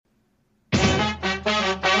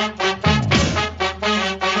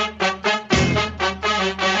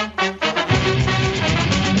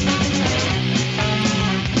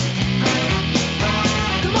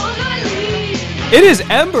It is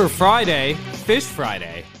Ember Friday, Fish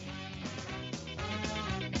Friday.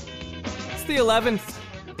 It's the 11th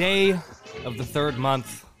day of the third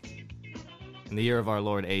month in the year of our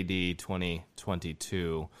Lord AD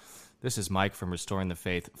 2022. This is Mike from Restoring the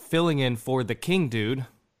Faith, filling in for the King Dude.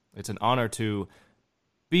 It's an honor to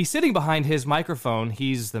be sitting behind his microphone.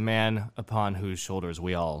 He's the man upon whose shoulders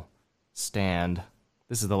we all stand.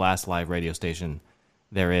 This is the last live radio station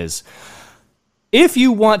there is. If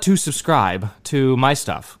you want to subscribe to my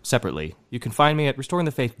stuff separately, you can find me at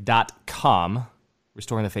restoringthefaith.com,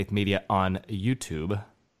 Restoring the Faith Media on YouTube,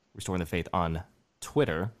 Restoring the Faith on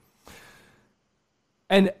Twitter.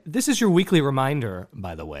 And this is your weekly reminder,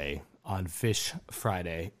 by the way, on Fish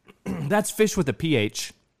Friday. That's fish with a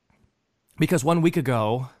PH, because 1 week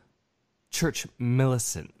ago, Church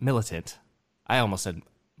Militant, I almost said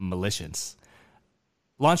malicious,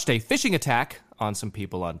 launched a phishing attack on some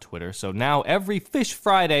people on Twitter. So now every Fish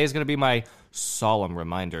Friday is going to be my solemn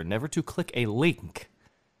reminder never to click a link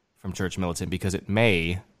from Church Militant because it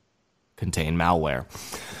may contain malware.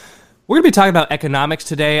 We're going to be talking about economics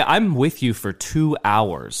today. I'm with you for 2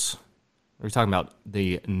 hours. We're talking about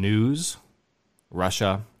the news,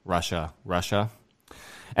 Russia.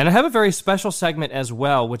 And I have a very special segment as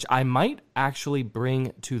well, which I might actually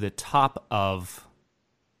bring to the top of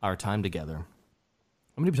our time together.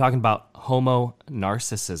 I'm going to be talking about homo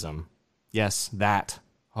narcissism. Yes, that,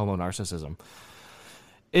 homo narcissism.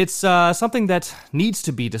 It's something that needs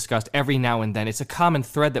to be discussed every now and then. It's a common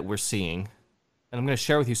thread that we're seeing. And I'm going to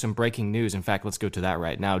share with you some breaking news. In fact, let's go to that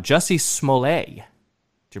right now. Jussie Smollett. Do you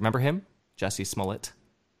remember him? Jussie Smollett.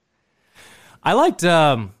 I liked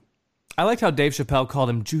how Dave Chappelle called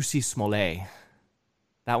him Juicy Smollett.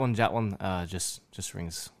 That one just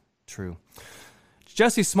rings true.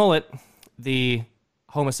 Jussie Smollett, the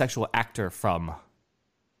homosexual actor from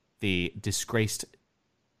the disgraced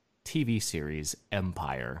TV series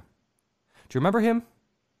Empire. Do you remember him?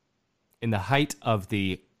 In the height of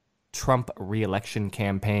the Trump re-election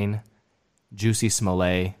campaign, Jussie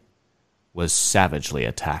Smollett was savagely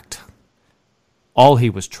attacked. All he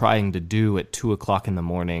was trying to do at 2 o'clock in the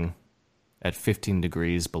morning, at 15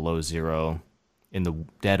 degrees below zero, in the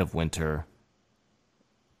dead of winter,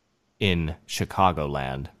 in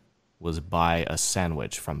Chicagoland, was buy a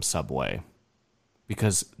sandwich from Subway.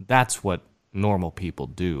 Because that's what normal people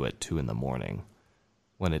do at 2 in the morning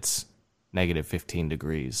when it's negative 15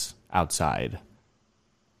 degrees outside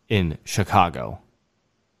in Chicago.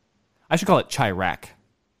 I should call it Chirac.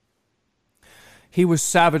 He was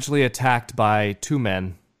savagely attacked by 2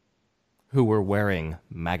 men who were wearing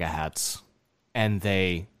MAGA hats, and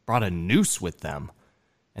they brought a noose with them,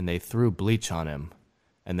 and they threw bleach on him,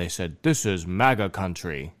 and they said, "This is MAGA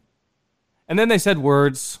country." And then they said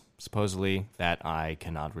words, supposedly, that I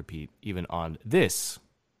cannot repeat, even on this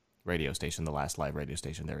radio station, the last live radio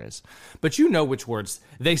station there is. But you know which words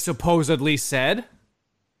they supposedly said.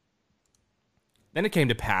 Then it came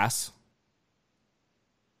to pass,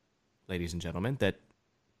 ladies and gentlemen, that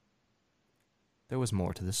there was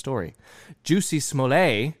more to the story. Jussie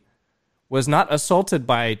Smollett was not assaulted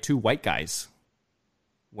by 2 white guys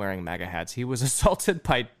wearing MAGA hats. He was assaulted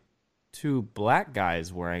by 2 black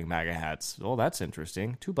guys wearing MAGA hats. Oh, that's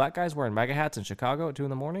interesting. 2 black guys wearing MAGA hats in Chicago at 2 in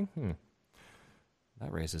the morning?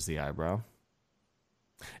 That raises the eyebrow.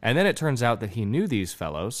 And then it turns out that he knew these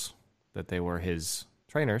fellows, that they were his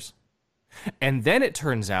trainers. And then it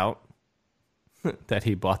turns out that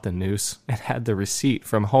he bought the noose and had the receipt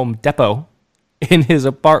from Home Depot in his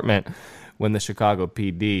apartment when the Chicago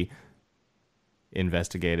PD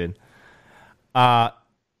investigated.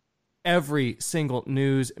 Every single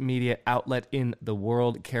news media outlet in the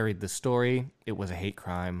world carried the story. It was a hate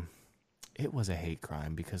crime. It was a hate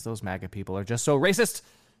crime because those MAGA people are just so racist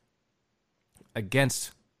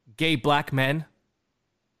against gay black men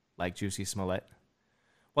like Jussie Smollett.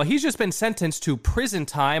 Well, he's just been sentenced to prison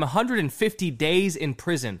time, 150 days in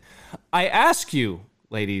prison. I ask you,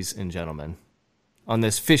 ladies and gentlemen, on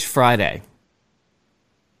this Fish Friday,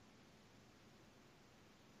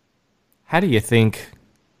 how do you think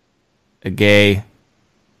a gay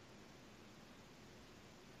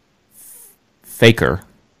faker,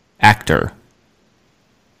 actor,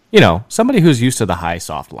 somebody who's used to the high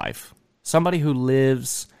soft life, somebody who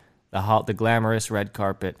lives the glamorous red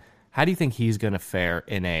carpet, how do you think he's going to fare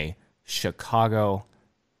in a Chicago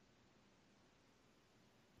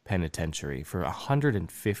penitentiary for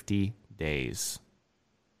 150 days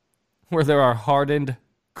where there are hardened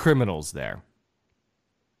criminals there?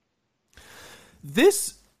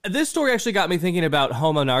 This story actually got me thinking about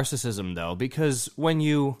homo narcissism, though, because when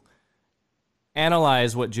you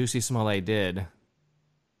analyze what Jussie Smollett did,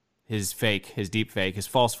 his deep fake, his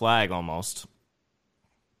false flag almost,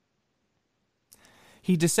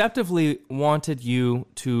 He deceptively wanted you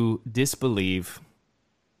to disbelieve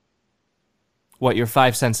what your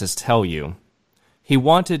five senses tell you. He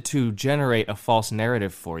wanted to generate a false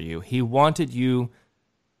narrative for you. He wanted you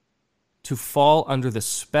to fall under the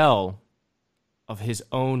spell of his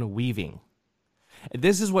own weaving.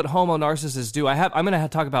 This is what homo narcissists do. I'm going to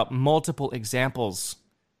talk about multiple examples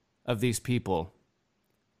of these people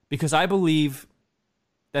because I believe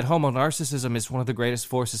that homo narcissism is one of the greatest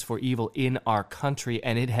forces for evil in our country,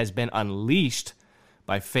 and it has been unleashed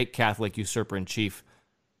by fake Catholic usurper-in-chief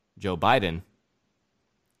Joe Biden,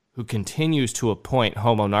 who continues to appoint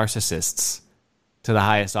homo narcissists to the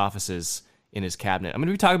highest offices in his cabinet. I'm going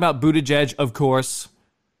to be talking about Buttigieg, of course,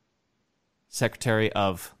 Secretary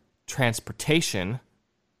of Transportation.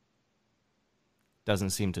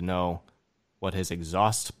 Doesn't seem to know what his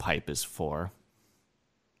exhaust pipe is for.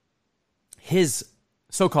 His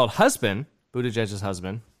so-called husband, Buttigieg's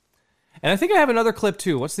husband. And I think I have another clip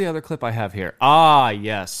too. What's the other clip I have here?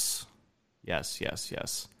 Yes.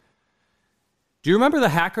 Yes. Do you remember the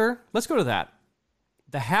hacker? Let's go to that.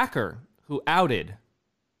 The hacker who outed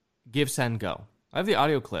GiveSendGo. I have the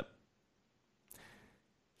audio clip.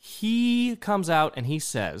 He comes out and he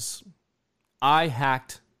says, I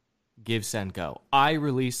hacked GiveSendGo. I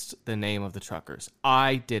released the name of the truckers.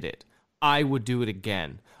 I did it. I would do it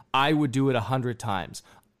again. I would do it 100 times.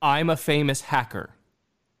 I'm a famous hacker.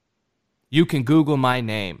 You can Google my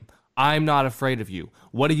name. I'm not afraid of you.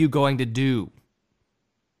 What are you going to do?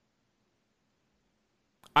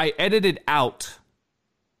 I edited out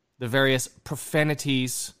the various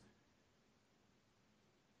profanities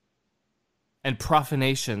and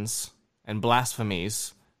profanations and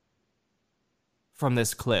blasphemies from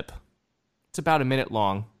this clip. It's about a minute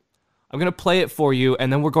long. I'm going to play it for you,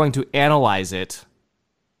 and then we're going to analyze it.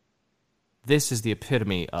 This is the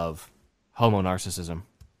epitome of homo narcissism.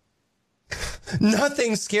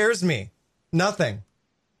 Nothing scares me. Nothing.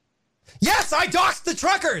 Yes, I doxed the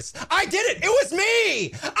truckers. I did it. It was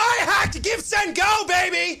me. I hacked GiveSendGo,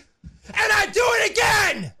 baby. And I do it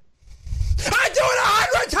again. I do it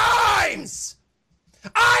 100 times.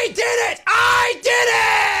 I did it. I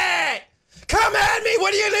did it. Come at me.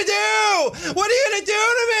 What are you going to do? What are you going to do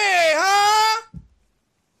to me, huh?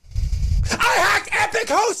 I hacked Epic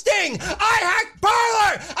Hosting. I hacked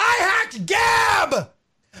Parler. I hacked Gab.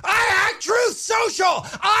 I hacked Truth Social.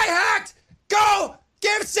 I hacked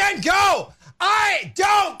GiveSendGo. I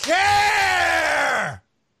don't care.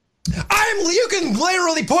 You can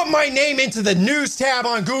literally put my name into the news tab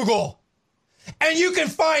on Google, and you can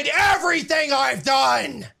find everything I've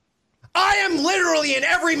done. I am literally in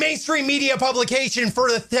every mainstream media publication for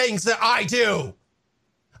the things that I do.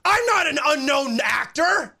 I'm not an unknown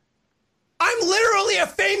actor. I'm literally a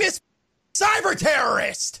famous cyber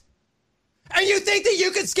terrorist. And you think that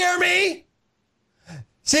you could scare me?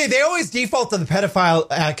 See, they always default to the pedophile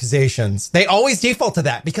accusations. They always default to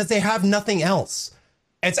that because they have nothing else.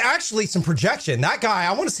 It's actually some projection. That guy,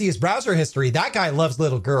 I want to see his browser history. That guy loves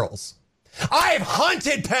little girls. I've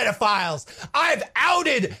hunted pedophiles. I've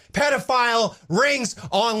outed pedophile rings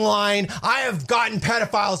online. I have gotten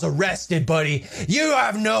pedophiles arrested, buddy. You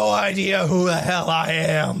have no idea who the hell I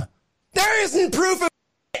am. There isn't proof of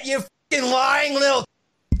it, you fucking lying little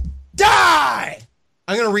die.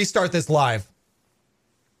 I'm going to restart this live.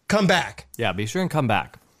 Come back. Yeah, be sure and come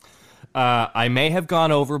back. I may have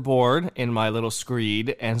gone overboard in my little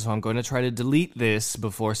screed, and so I'm going to try to delete this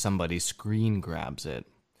before somebody screen grabs it.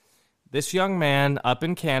 This young man up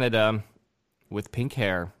in Canada with pink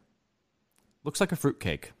hair looks like a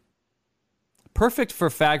fruitcake. Perfect for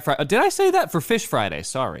Fag Friday. Did I say that? For Fish Friday,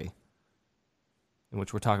 sorry. In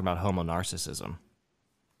which we're talking about homo narcissism.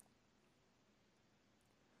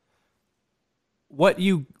 What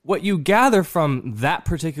you gather from that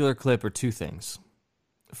particular clip are two things.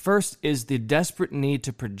 First is the desperate need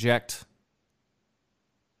to project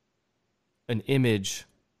an image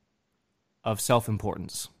of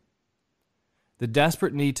self-importance. The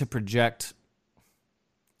desperate need to project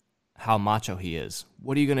how macho he is.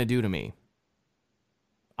 What are you going to do to me?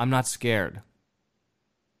 I'm not scared.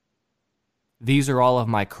 These are all of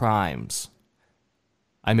my crimes.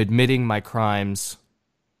 I'm admitting my crimes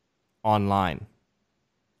online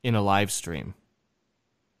in a live stream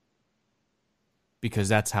because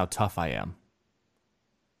that's how tough I am.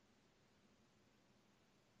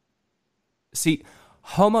 See,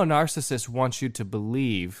 homo narcissists want you to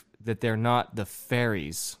believe that they're not the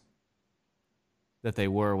fairies that they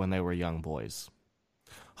were when they were young boys.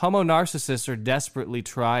 Homo narcissists are desperately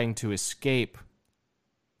trying to escape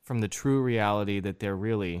from the true reality that they're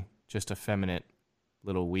really just effeminate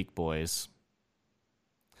little weak boys.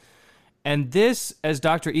 And this, as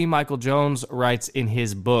Dr. E. Michael Jones writes in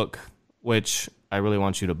his book, which I really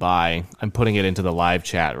want you to buy. I'm putting it into the live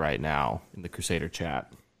chat right now, in the Crusader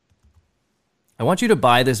chat. I want you to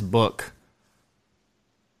buy this book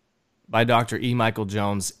by Dr. E. Michael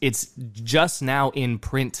Jones. It's just now in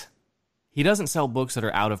print. He doesn't sell books that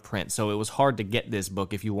are out of print, so it was hard to get this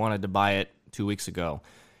book if you wanted to buy it 2 weeks ago.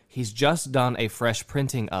 He's just done a fresh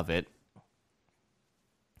printing of it.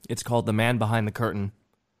 It's called The Man Behind the Curtain,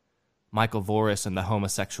 Michael Voris and the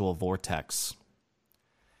Homosexual Vortex.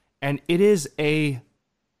 And it is a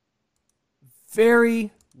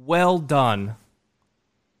very well done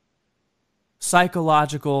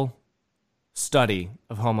psychological study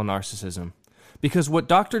of homonarcissism. Because what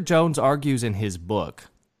Dr. Jones argues in his book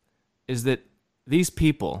is that these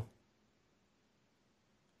people,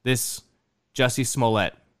 this Jussie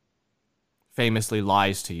Smollett famously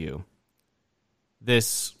lies to you,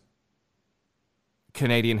 this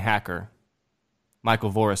Canadian hacker,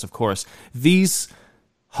 Michael Voris, of course, these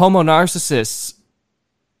homonarcissists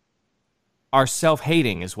are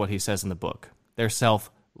self-hating, is what he says in the book. They're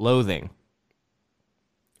self-loathing.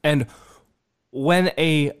 And when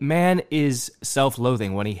a man is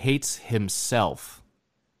self-loathing, when he hates himself,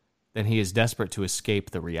 then he is desperate to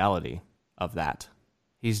escape the reality of that.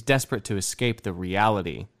 He's desperate to escape the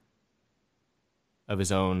reality of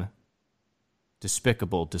his own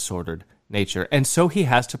despicable, disordered nature. And so he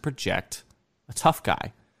has to project a tough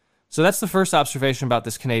guy. So that's the first observation about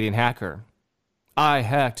this Canadian hacker. I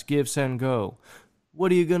hacked, give, send, go.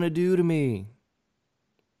 What are you going to do to me?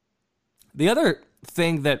 The other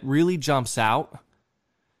thing that really jumps out,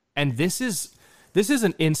 and this is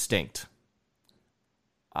an instinct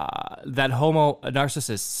that homo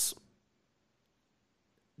narcissists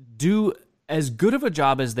do as good of a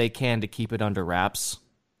job as they can to keep it under wraps.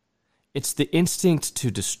 It's the instinct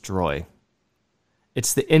to destroy.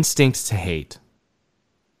 It's the instinct to hate.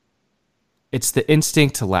 It's the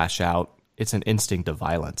instinct to lash out. It's an instinct of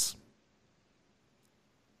violence.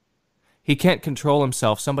 He can't control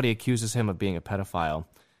himself. Somebody accuses him of being a pedophile,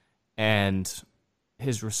 and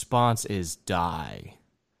his response is die.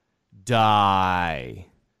 Die.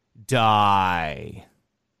 Die.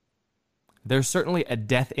 There's certainly a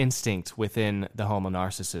death instinct within the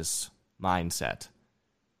homonarcissist mindset.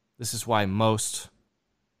 This is why most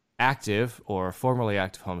active or formerly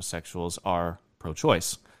active homosexuals are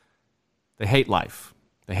pro-choice. They hate life.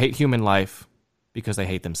 They hate human life because they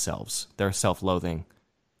hate themselves. They're self-loathing.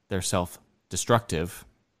 They're self-destructive,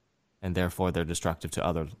 and therefore they're destructive to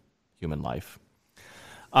other human life.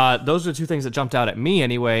 Those are two things that jumped out at me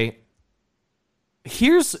anyway.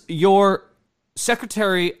 Here's your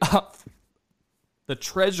Secretary of the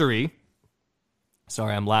Treasury.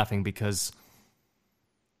 Sorry, I'm laughing because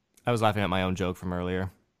I was laughing at my own joke from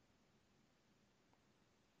earlier.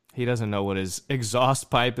 He doesn't know what his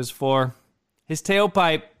exhaust pipe is for. His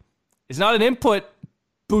tailpipe is not an input,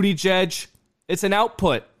 Buttigieg. It's an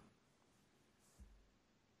output.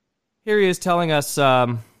 Here he is telling us,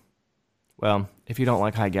 well, if you don't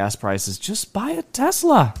like high gas prices, just buy a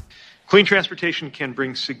Tesla. Clean transportation can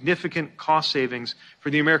bring significant cost savings for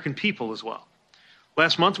the American people as well.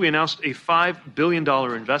 Last month, we announced a $5 billion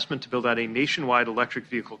investment to build out a nationwide electric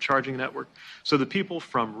vehicle charging network so that people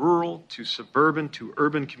from rural to suburban to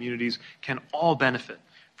urban communities can all benefit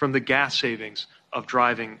from the gas savings of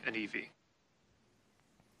driving an EV.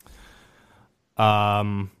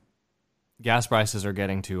 Gas prices are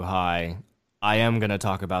getting too high. I am going to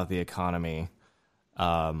talk about the economy.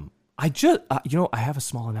 I have a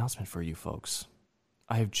small announcement for you folks.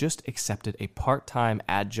 I have just accepted a part-time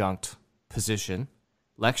adjunct position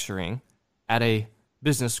lecturing at a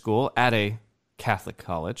business school at a Catholic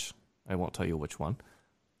college. I won't tell you which one.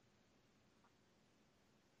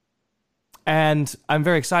 And I'm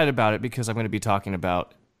very excited about it because I'm going to be talking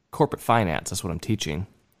about corporate finance. That's what I'm teaching.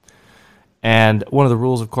 And one of the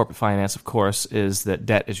rules of corporate finance, of course, is that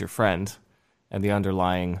debt is your friend. And the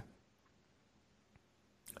underlying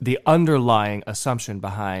assumption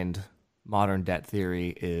behind modern debt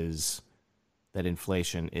theory is that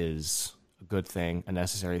inflation is a good thing, a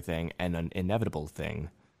necessary thing, and an inevitable thing.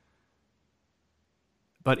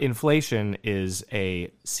 But inflation is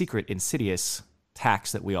a secret, insidious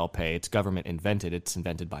tax that we all pay. It's government invented. It's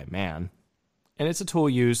invented by man. And it's a tool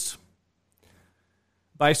used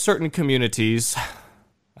by certain communities.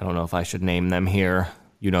 I don't know if I should name them here.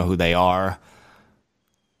 You know who they are.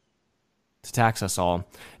 To tax us all.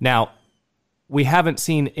 Now, we haven't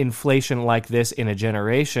seen inflation like this in a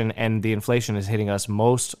generation, and the inflation is hitting us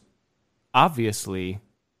most obviously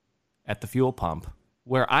at the fuel pump.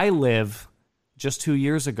 Where I live, just 2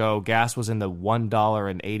 years ago, gas was in the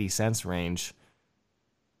 $1.80 range.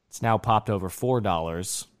 It's now popped over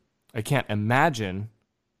 $4. I can't imagine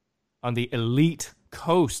on the elite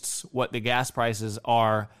coasts what the gas prices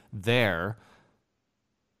are there.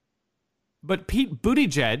 But Pete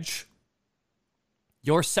Buttigieg,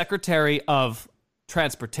 your Secretary of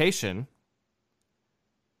Transportation,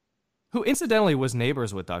 who incidentally was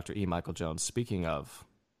neighbors with Dr. E. Michael Jones, speaking of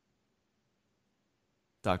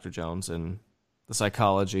Dr. Jones and the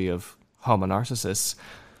psychology of homonarcissists,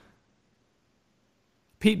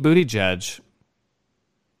 Pete Buttigieg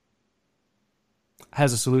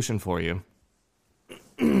has a solution for you.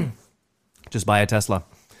 Just buy a Tesla.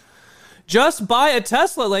 Just buy a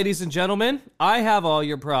Tesla, ladies and gentlemen. I have all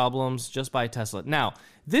your problems. Just buy a Tesla. Now,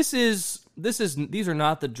 these are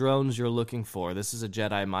not the drones you're looking for. This is a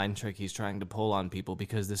Jedi mind trick he's trying to pull on people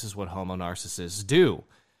because this is what homonarcissists do.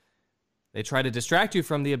 They try to distract you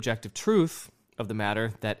from the objective truth of the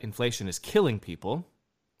matter that inflation is killing people.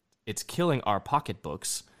 It's killing our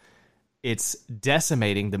pocketbooks. It's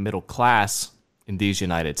decimating the middle class in these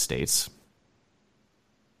United States.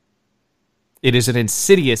 It is an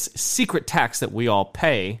insidious secret tax that we all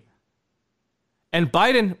pay. And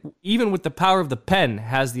Biden, even with the power of the pen,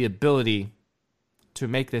 has the ability to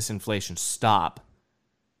make this inflation stop.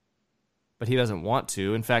 But he doesn't want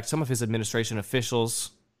to. In fact, some of his administration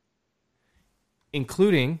officials,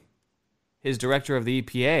 including his director of the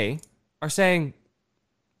EPA, are saying,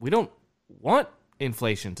 we don't want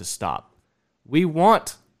inflation to stop. We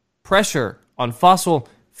want pressure on fossil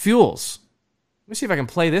fuels. Let me see if I can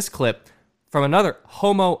play this clip from another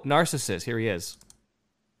homo narcissist. Here he is.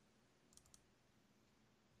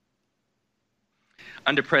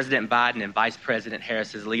 Under President Biden and Vice President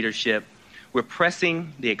Harris's leadership, we're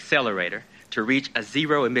pressing the accelerator to reach a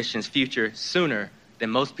zero-emissions future sooner than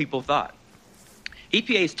most people thought.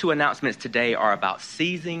 EPA's two announcements today are about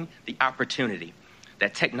seizing the opportunity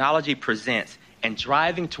that technology presents and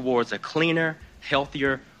driving towards a cleaner,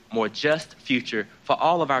 healthier, more just future for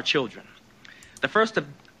all of our children. The first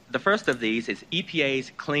of these is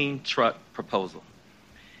EPA's Clean Truck proposal.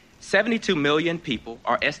 72 million people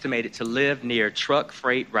are estimated to live near truck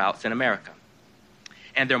freight routes in America,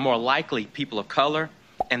 and they're more likely people of color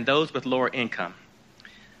and those with lower income.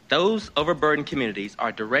 Those overburdened communities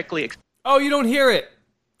are directly... Oh, you don't hear it?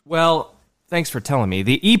 Well, thanks for telling me.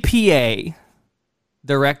 The EPA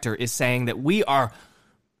director is saying that we are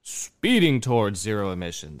speeding towards zero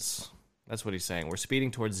emissions. That's what he's saying. We're speeding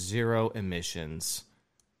towards zero emissions.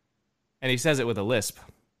 And he says it with a lisp.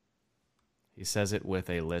 He says it with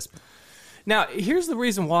a lisp. Now, here's the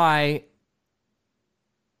reason why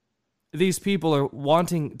these people are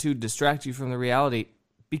wanting to distract you from the reality,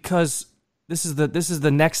 because this is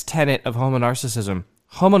the next tenet of homonarcissism.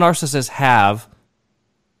 Homonarcissists have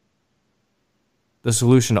the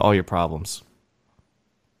solution to all your problems.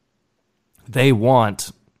 They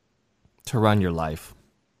want to run your life.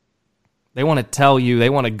 They want to tell you, they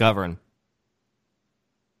want to govern.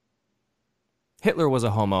 Hitler was a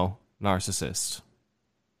homo narcissist.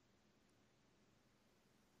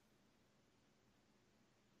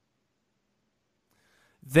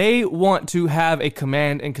 They want to have a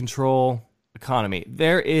command and control economy.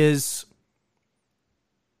 There is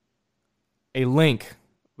a link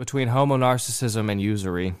between homonarcissism and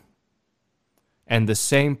usury. And the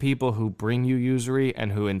same people who bring you usury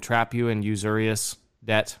and who entrap you in usurious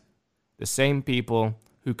debt, the same people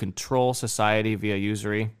who control society via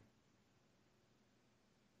usury,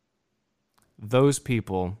 those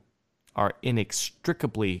people are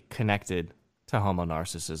inextricably connected to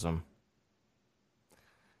homonarcissism.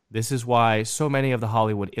 This is why so many of the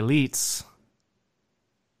Hollywood elites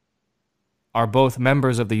are both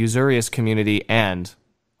members of the usurious community and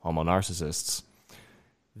homonarcissists.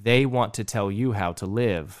 They want to tell you how to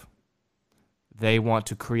live. They want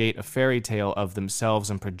to create a fairy tale of themselves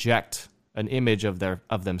and project an image of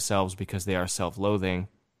themselves because they are self-loathing.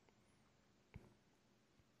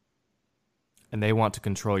 And they want to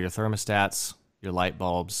control your thermostats, your light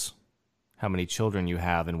bulbs, how many children you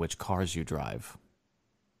have, and which cars you drive.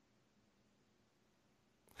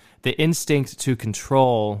 The instinct to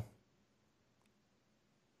control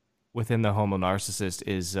within the homonarcissist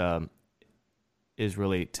is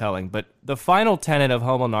really telling. But the final tenet of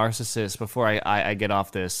homonarcissist, before I get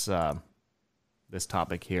off this this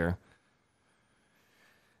topic here,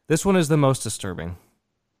 this one is the most disturbing.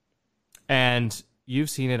 And you've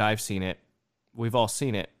seen it, I've seen it, we've all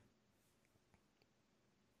seen it.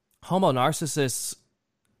 Homonarcissists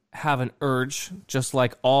have an urge, just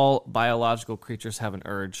like all biological creatures have an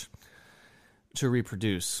urge, to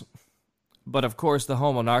reproduce. But of course, the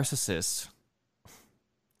homonarcissist,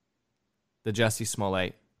 the Jussie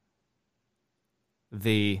Smollett,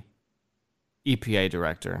 the EPA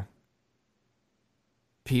director,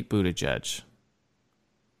 Pete Buttigieg,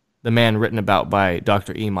 the man written about by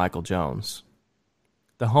Dr. E. Michael Jones.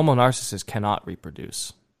 The homo narcissist cannot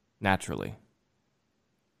reproduce naturally.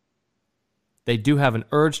 They do have an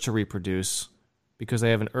urge to reproduce because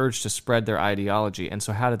they have an urge to spread their ideology. And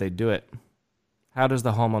so how do they do it? How does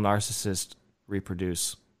the homo narcissist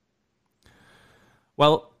reproduce?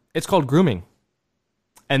 Well, it's called grooming.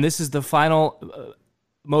 And this is the final,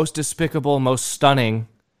 most despicable, most stunning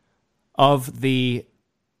of the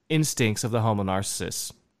instincts of the homo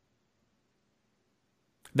narcissist.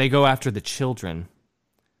 They go after the children.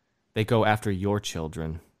 They go after your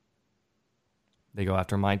children. They go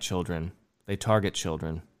after my children. They target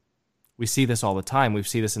children. We see this all the time. We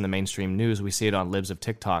see this in the mainstream news. We see it on libs of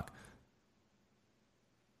TikTok.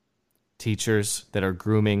 Teachers that are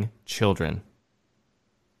grooming children.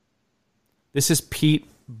 This is Pete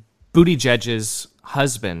Buttigieg's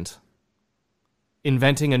husband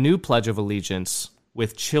inventing a new Pledge of Allegiance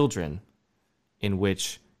with children in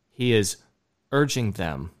which he is urging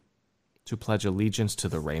them to pledge allegiance to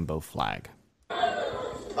the rainbow flag. All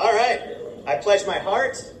right. I pledge my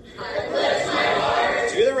heart.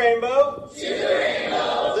 To the rainbow.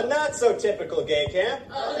 Of the not so typical gay camp.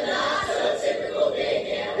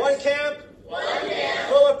 One camp.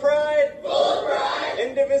 Full of pride.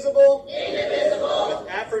 Indivisible. With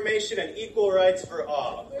affirmation and equal rights for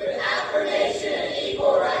all.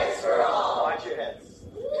 Watch your heads.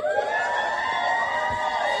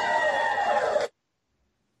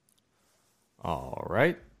 All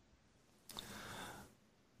right.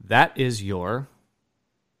 That is your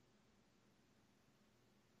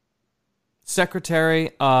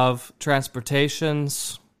Secretary of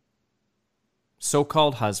Transportation's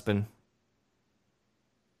so-called husband.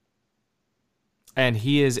 And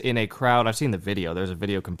he is in a crowd. I've seen the video. There's a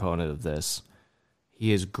video component of this.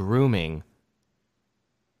 He is grooming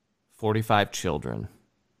 45 children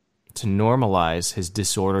to normalize his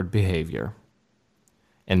disordered behavior.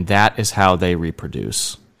 And that is how they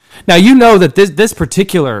reproduce. Now, you know that this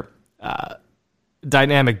particular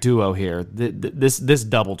dynamic duo here, this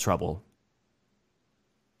double trouble,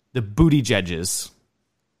 the Buttigiegs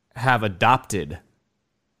have adopted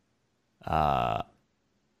a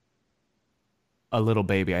little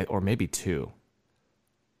baby, or maybe two.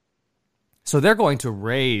 So they're going to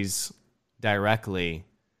raise directly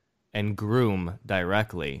and groom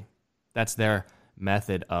directly. That's their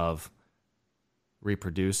method of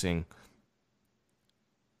reproducing.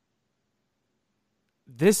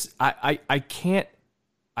 This, I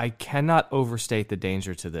cannot overstate the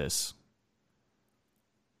danger to this.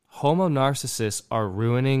 Homo narcissists are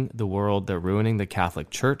ruining the world. They're ruining the Catholic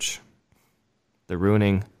Church. They're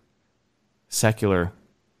ruining secular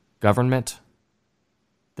government.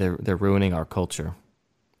 They're ruining our culture.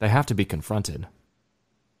 They have to be confronted.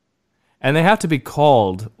 And they have to be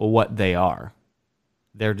called what they are.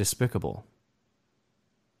 They're despicable.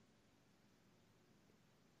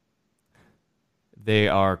 They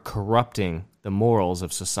are corrupting the morals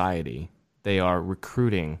of society. They are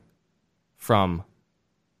recruiting from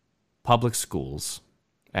public schools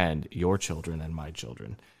and your children and my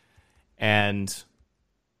children. And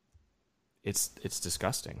it's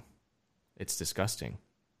disgusting. It's disgusting.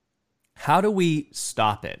 How do we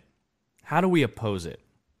stop it? How do we oppose it?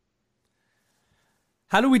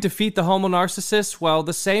 How do we defeat the homo narcissist? Well,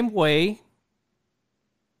 the same way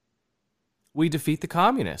we defeat the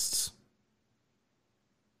communists.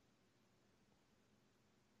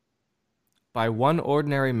 By one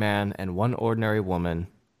ordinary man and one ordinary woman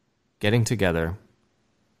getting together,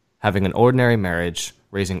 having an ordinary marriage,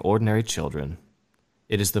 raising ordinary children.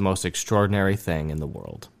 It is the most extraordinary thing in the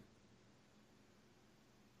world.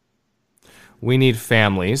 We need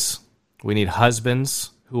families. We need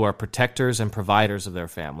husbands who are protectors and providers of their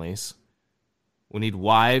families. We need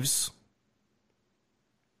wives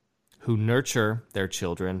who nurture their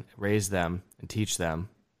children, raise them, and teach them.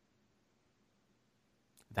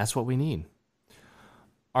 That's what we need.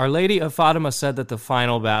 Our Lady of Fatima said that the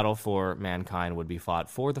final battle for mankind would be fought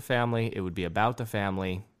for the family. It would be about the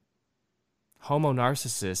family. Homo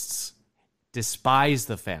narcissists despise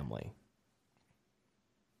the family.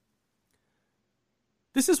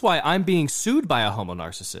 This is why I'm being sued by a homo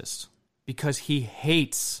narcissist, because he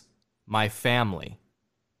hates my family.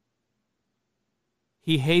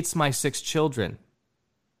 He hates my 6 children.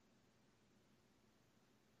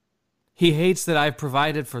 He hates that I've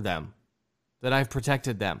provided for them, that I've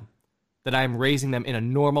protected them, that I'm raising them in a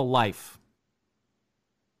normal life.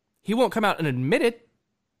 He won't come out and admit it.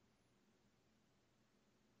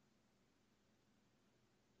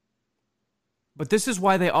 But this is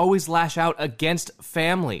why they always lash out against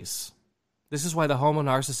families. This is why the homo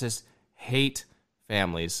narcissists hate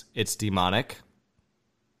families. It's demonic.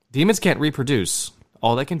 Demons can't reproduce.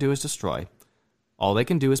 All they can do is destroy. All they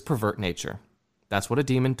can do is pervert nature. That's what a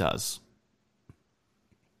demon does.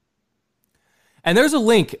 And there's a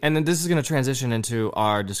link, and then this is going to transition into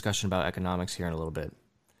our discussion about economics here in a little bit.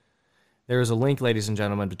 There is a link, ladies and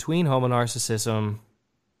gentlemen, between homo narcissism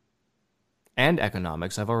and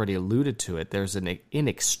economics. I've already alluded to it. There's an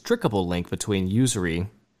inextricable link between usury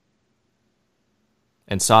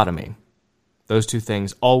and sodomy. Those two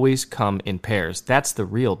things always come in pairs. That's the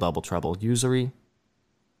real double trouble, usury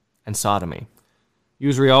and sodomy.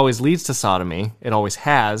 Usury always leads to sodomy. It always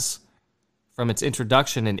has. From its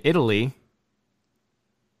introduction in Italy,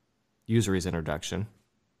 usury's introduction,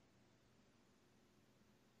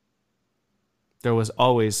 there was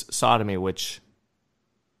always sodomy which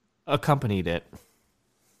accompanied it.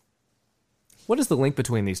 What is the link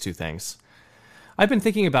between these two things? I've been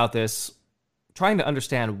thinking about this, trying to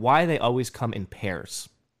understand why they always come in pairs.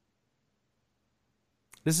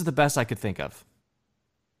 This is the best I could think of.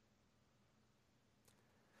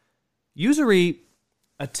 Usury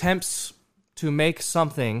attempts to make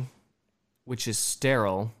something which is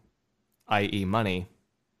sterile, i.e. money,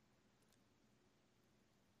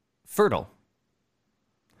 fertile.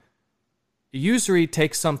 Usury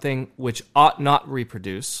takes something which ought not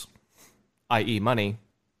reproduce, i.e. money,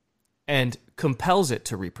 and compels it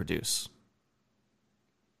to reproduce.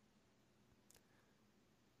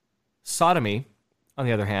 Sodomy, on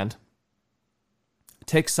the other hand,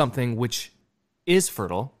 takes something which is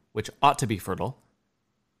fertile, which ought to be fertile,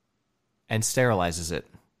 and sterilizes it.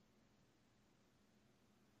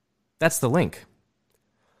 That's the link.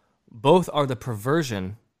 Both are the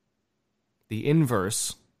perversion, the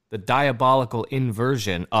inverse, the diabolical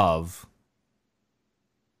inversion of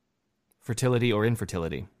fertility or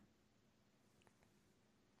infertility.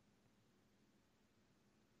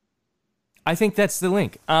 I think that's the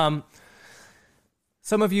link.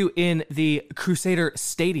 Some of you in the Crusader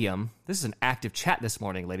Stadium, this is an active chat this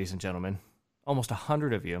morning, ladies and gentlemen. Almost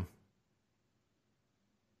 100 of you.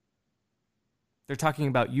 They're talking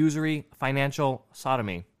about usury, financial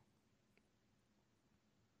sodomy.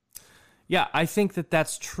 Yeah, I think that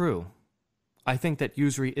that's true. I think that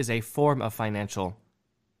usury is a form of financial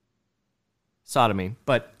sodomy,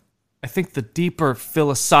 but I think the deeper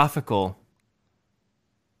philosophical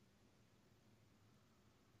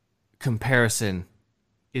comparison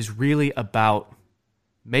is really about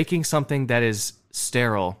making something that is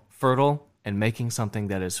sterile fertile and making something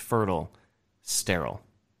that is fertile sterile.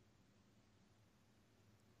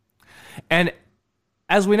 And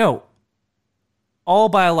as we know, all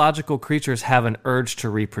biological creatures have an urge to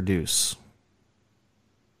reproduce.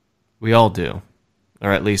 We all do,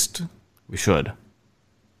 or at least we should.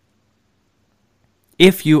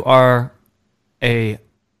 If you are a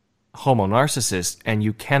homo narcissist and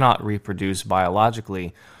you cannot reproduce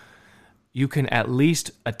biologically, you can at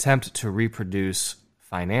least attempt to reproduce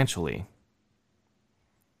financially.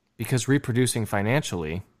 Because reproducing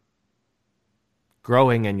financially,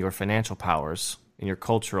 growing in your financial powers, in your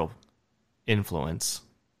cultural influence,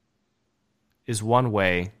 is one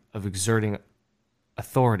way of exerting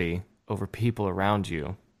authority over people around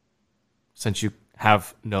you, since you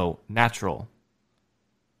have no natural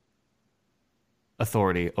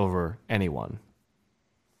authority over anyone.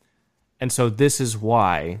 And so this is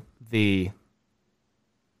why the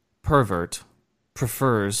pervert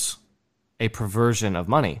prefers a perversion of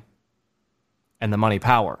money and the money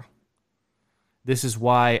power. This is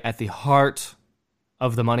why at the heart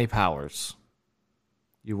of the money powers,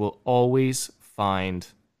 you will always find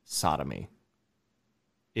sodomy.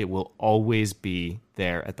 It will always be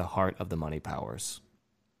there at the heart of the money powers.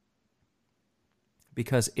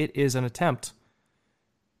 Because it is an attempt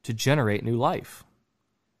to generate new life.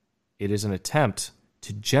 It is an attempt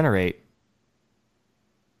to generate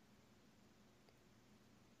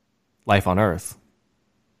life on earth.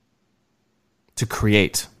 To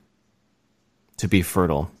create. To be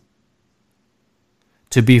fertile.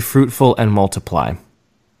 To be fruitful and multiply.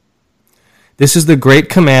 This is the great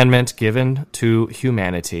commandment given to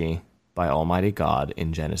humanity by Almighty God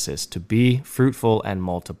in Genesis, to be fruitful and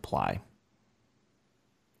multiply.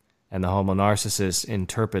 And the homo narcissist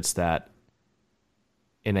interprets that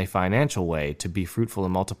in a financial way, to be fruitful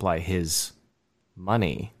and multiply his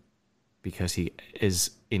money, because he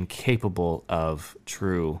is incapable of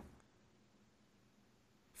true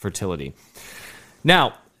fertility.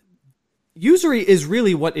 Now, usury is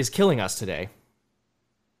really what is killing us today.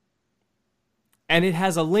 And it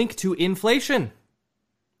has a link to inflation.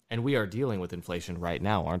 And we are dealing with inflation right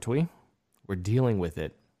now, aren't we? We're dealing with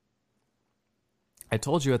it. I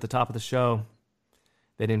told you at the top of the show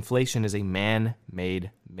that inflation is a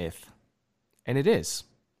man-made myth. And it is.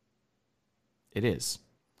 It is.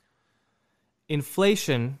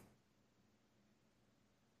 Inflation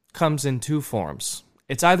comes in two forms.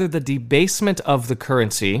 It's either the debasement of the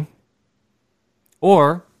currency,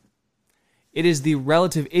 or it is the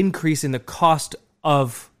relative increase in the cost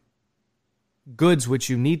of goods which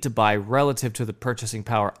you need to buy relative to the purchasing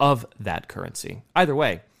power of that currency. Either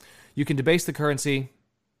way, you can debase the currency,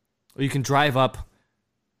 or you can drive up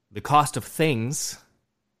the cost of things,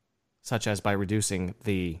 such as by reducing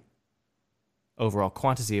the overall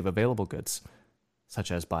quantity of available goods,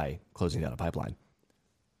 such as by closing down a pipeline.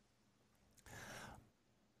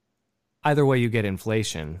 Either way, you get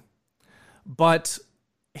inflation. But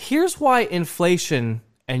here's why inflation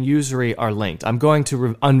and usury are linked. I'm going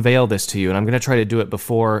to unveil this to you, and I'm going to try to do it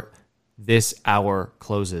before this hour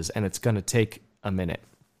closes, and it's going to take a minute.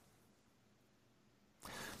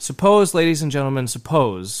 Suppose, ladies and gentlemen,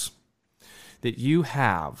 suppose that you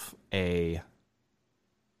have a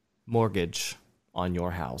mortgage on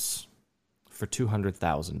your house for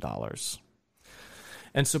 $200,000.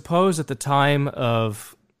 And suppose at the time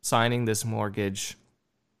of signing this mortgage,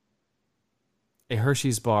 a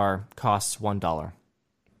Hershey's bar costs $1.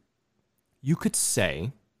 You could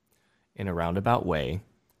say, in a roundabout way,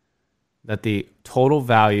 that the total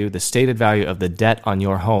value, the stated value of the debt on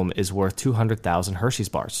your home is worth 200,000 Hershey's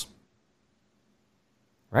bars.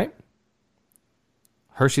 Right?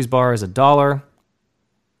 Hershey's bar is $1.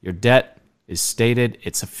 Your debt is stated.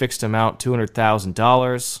 It's a fixed amount,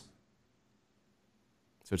 $200,000.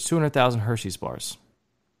 So it's 200,000 Hershey's bars.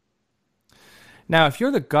 Now, if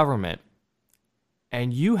you're the government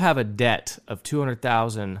and you have a debt of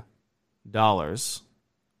 $200,000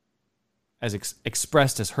 as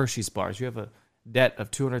expressed as Hershey's bars, you have a debt of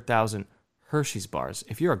 200,000 Hershey's bars.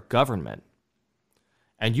 If you're a government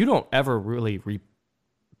and you don't ever really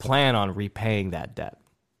plan on repaying that debt,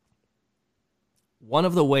 one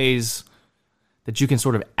of the ways that you can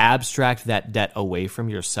sort of abstract that debt away from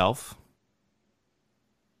yourself,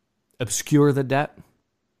 obscure the debt,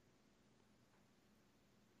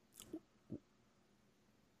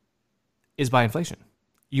 is by inflation.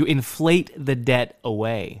 You inflate the debt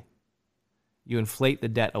away. You inflate the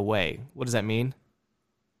debt away. What does that mean?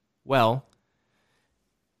 Well,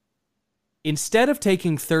 instead of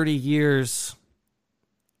taking 30 years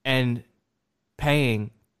and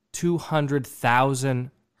paying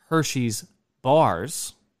 200,000 Hershey's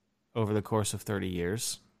bars over the course of 30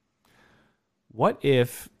 years, what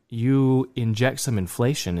if you inject some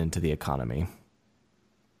inflation into the economy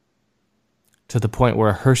to the point where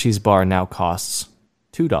a Hershey's bar now costs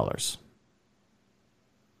 $2?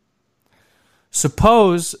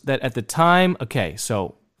 Suppose that at the time, okay,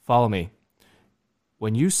 so follow me.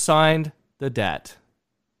 When you signed the debt,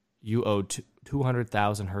 you owed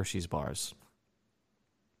 200,000 Hershey's bars.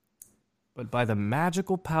 But by the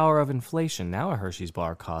magical power of inflation, now a Hershey's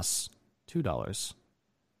bar costs $2.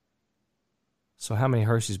 So how many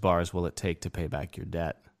Hershey's bars will it take to pay back your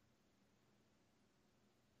debt?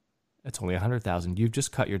 It's only 100,000. You've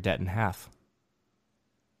just cut your debt in half.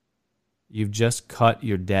 You've just cut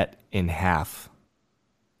your debt in half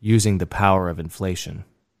using the power of inflation.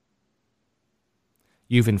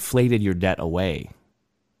 You've inflated your debt away.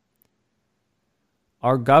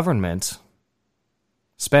 Our government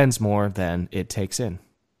spends more than it takes in.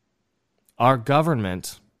 Our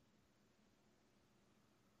government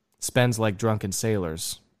spends like drunken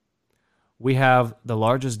sailors. We have the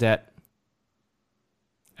largest debt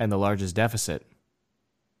and the largest deficit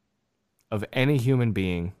of any human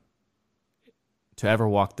being to ever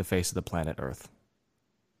walk the face of the planet Earth.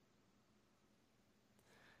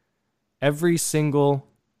 Every single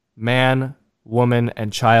man, woman,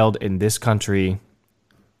 and child in this country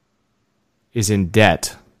is in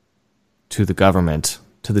debt to the government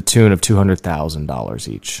to the tune of $200,000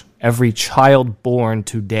 each. Every child born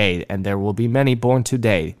today, and there will be many born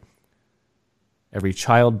today, every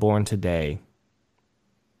child born today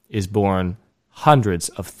is born hundreds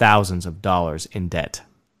of thousands of dollars in debt.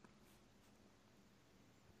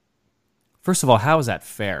 First of all, how is that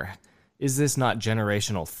fair? Is this not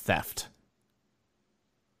generational theft?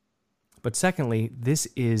 But secondly, this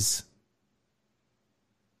is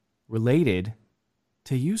related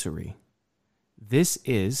to usury. This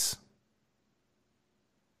is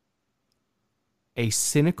a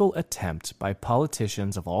cynical attempt by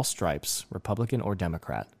politicians of all stripes, Republican or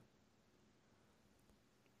Democrat,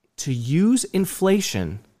 to use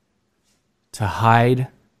inflation to hide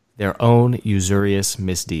their own usurious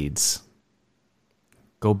misdeeds.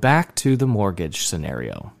 Go back to the mortgage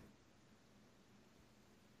scenario.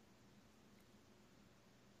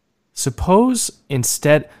 Suppose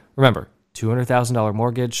instead, remember, $200,000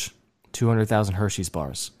 mortgage, 200,000 Hershey's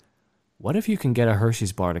bars. What if you can get a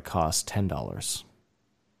Hershey's bar to cost $10,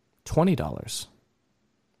 $20,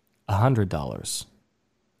 $100,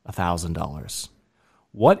 $1,000?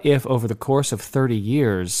 What if over the course of 30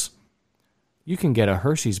 years, you can get a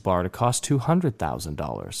Hershey's bar to cost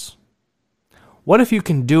 $200,000? What if you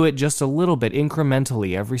can do it just a little bit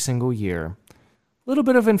incrementally every single year? A little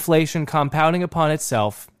bit of inflation compounding upon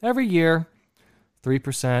itself every year. 3%,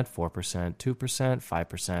 4%, 2%,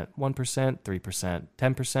 5%, 1%, 3%,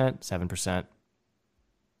 10%, 7%.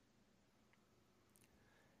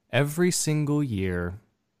 Every single year,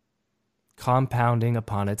 compounding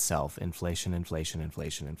upon itself, inflation, inflation,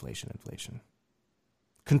 inflation, inflation, inflation.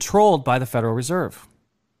 Controlled by the Federal Reserve.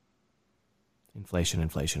 Inflation,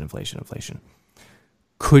 inflation, inflation, inflation.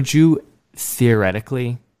 Could you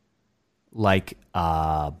theoretically, like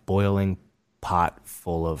a boiling pot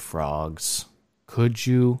full of frogs, could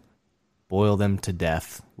you boil them to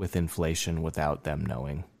death with inflation without them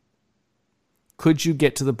knowing? Could you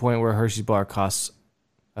get to the point where a Hershey's bar costs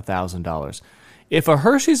 $1,000? If a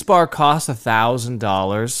Hershey's bar costs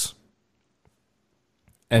 $1,000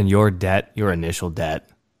 and your debt, your initial debt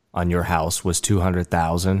on your house was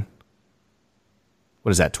 $200,000,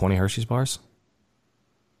 what is that, 20 Hershey's bars?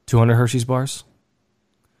 200 Hershey's bars?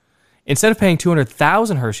 Instead of paying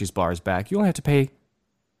 200,000 Hershey's bars back, you only have to pay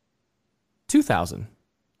 2,000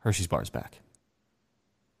 Hershey's bars back.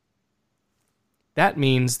 That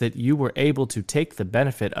means that you were able to take the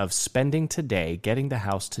benefit of spending today, getting the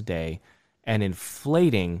house today, and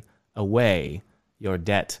inflating away your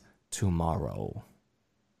debt tomorrow.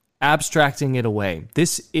 Abstracting it away.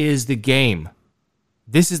 This is the game.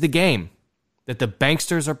 This is the game that the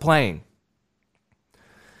banksters are playing.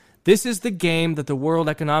 This is the game that the World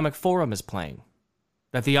Economic Forum is playing,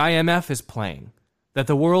 that the IMF is playing, that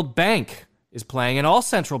the World Bank is playing, and all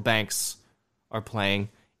central banks are playing,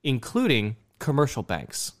 including commercial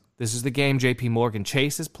banks. This is the game JP Morgan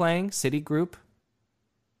Chase is playing, Citigroup,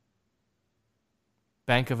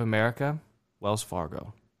 Bank of America, Wells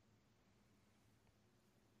Fargo.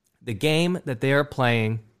 The game that they are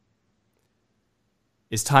playing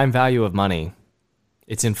is time value of money.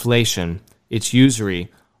 It's inflation. It's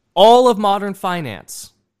usury. All of modern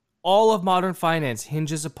finance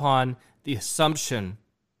hinges upon the assumption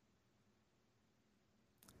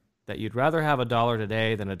that you'd rather have $1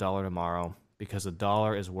 today than $1 tomorrow because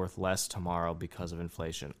 $1 is worth less tomorrow because of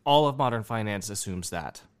inflation. All of modern finance assumes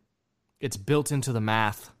that. It's built into the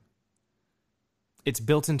math. It's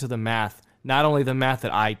built into the math. Not only the math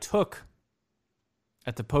that I took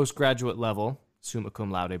at the postgraduate level, summa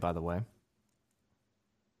cum laude, by the way,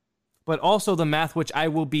 but also the math which I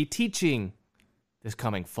will be teaching this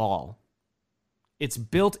coming fall. It's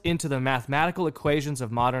built into the mathematical equations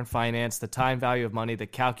of modern finance, the time value of money, the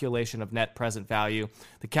calculation of net present value,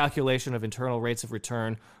 the calculation of internal rates of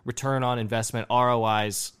return, return on investment,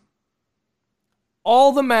 ROIs.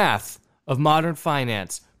 All the math of modern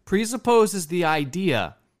finance presupposes the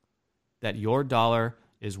idea that your dollar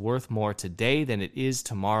is worth more today than it is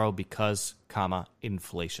tomorrow because,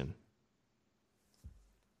 inflation.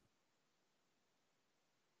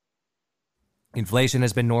 Inflation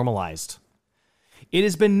has been normalized. It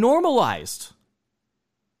has been normalized.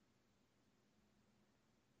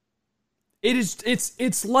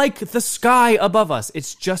 It's like the sky above us.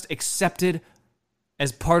 It's just accepted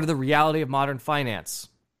as part of the reality of modern finance.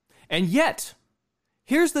 And yet,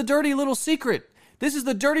 here's the dirty little secret. This is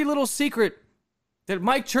the dirty little secret that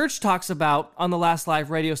Mike Church talks about on the last live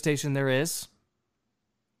radio station there is.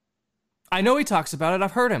 I know he talks about it.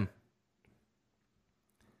 I've heard him.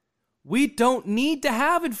 We don't need to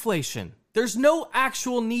have inflation. There's no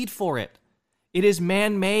actual need for it. It is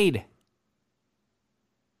man-made.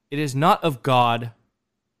 It is not of God.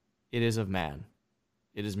 It is of man.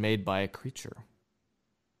 It is made by a creature.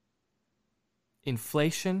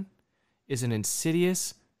 Inflation is an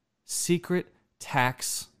insidious, secret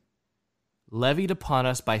tax levied upon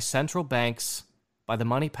us by central banks, by the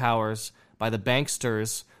money powers, by the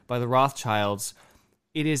banksters, by the Rothschilds.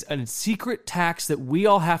 It is a secret tax that we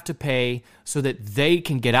all have to pay so that they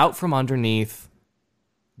can get out from underneath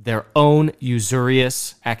their own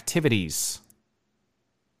usurious activities.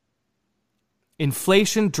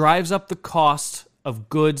 Inflation drives up the cost of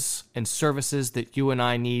goods and services that you and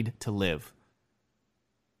I need to live.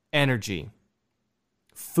 Energy,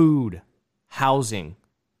 food, housing,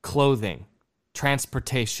 clothing,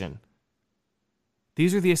 transportation.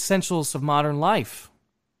 These are the essentials of modern life.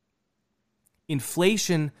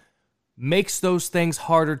 Inflation makes those things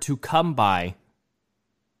harder to come by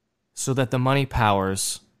so that the money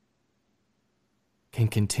powers can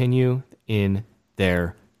continue in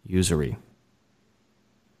their usury.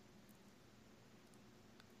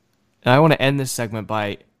 And I want to end this segment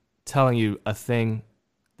by telling you a thing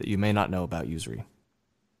that you may not know about usury.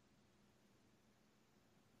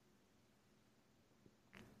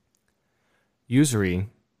 Usury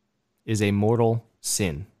is a mortal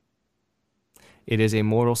sin. It is a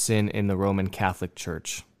mortal sin in the Roman Catholic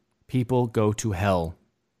Church. People go to hell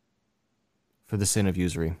for the sin of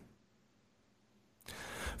usury.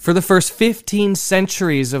 For the first 15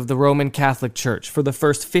 centuries of the Roman Catholic Church,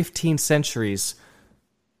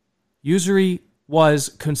 usury was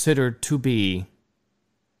considered to be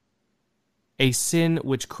a sin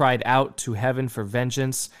which cried out to heaven for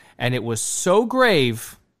vengeance, and it was so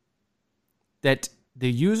grave that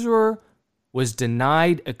the usurer was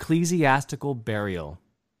denied ecclesiastical burial,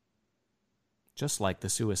 just like the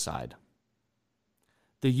suicide.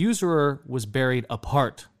 The usurer was buried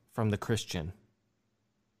apart from the Christian.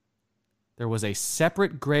 There was a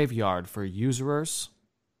separate graveyard for usurers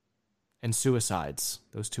and suicides.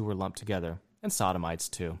 Those two were lumped together, and sodomites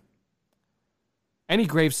too. Any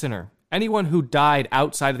grave sinner, anyone who died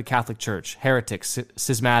outside of the Catholic Church, heretics,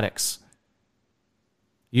 schismatics,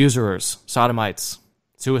 usurers, sodomites,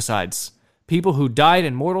 suicides, people who died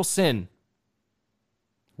in mortal sin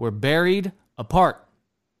were buried apart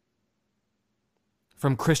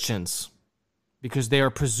from Christians because they are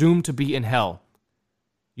presumed to be in hell.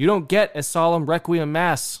 You don't get a solemn requiem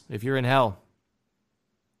mass if you're in hell.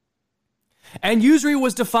 And usury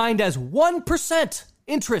was defined as 1%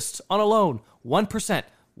 interest on a loan. 1%,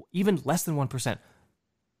 even less than 1%,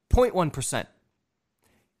 0.1%.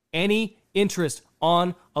 Any interest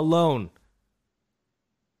on a loan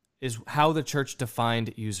is how the church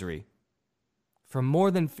defined usury for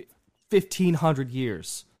more than 1,500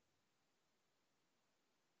 years.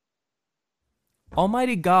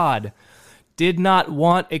 Almighty God did not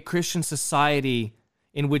want a Christian society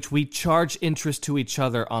in which we charge interest to each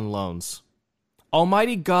other on loans.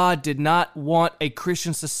 Almighty God did not want a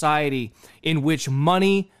Christian society in which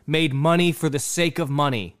money made money for the sake of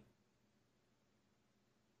money.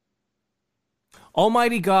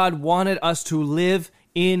 Almighty God wanted us to live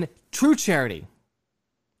in true charity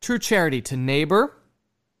to neighbor,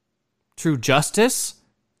 true justice.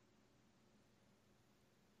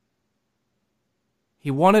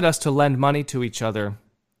 He wanted us to lend money to each other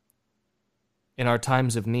in our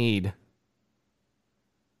times of need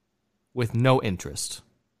with no interest.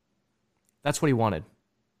 That's what he wanted.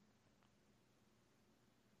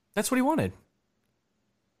 That's what he wanted.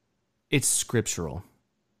 It's scriptural.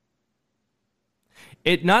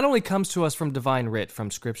 It not only comes to us from divine writ, from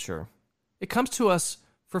Scripture, it comes to us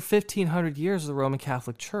for 1,500 years of the Roman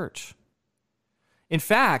Catholic Church. In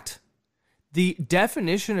fact, the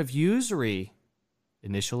definition of usury,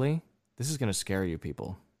 initially, this is going to scare you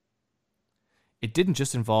people. It didn't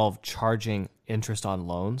just involve charging interest on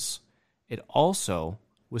loans. It also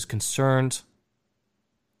was concerned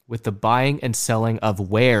with the buying and selling of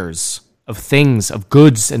wares, of things, of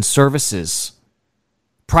goods and services.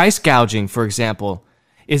 Price gouging, for example,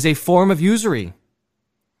 is a form of usury.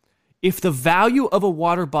 If the value of a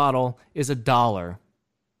water bottle is $1,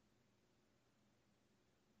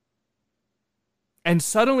 and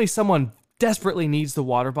suddenly someone desperately needs the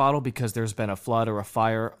water bottle because there's been a flood or a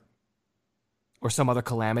fire or some other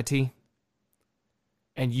calamity,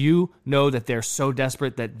 and you know that they're so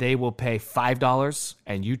desperate that they will pay $5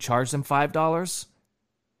 and you charge them $5,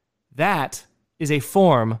 that is a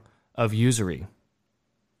form of usury.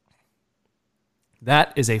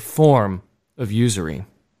 That is a form of usury.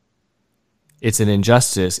 It's an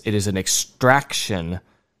injustice. It is an extraction.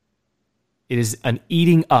 It is an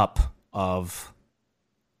eating up of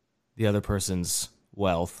the other person's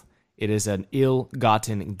wealth. It is an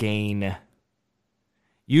ill-gotten gain.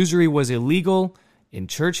 Usury was illegal in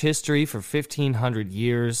church history for 1,500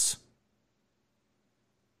 years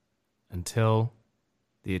until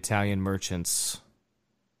the Italian merchants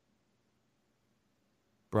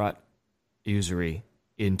brought usury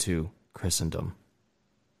into Christendom.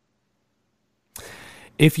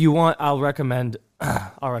 If you want, I'll recommend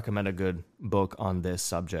a good book on this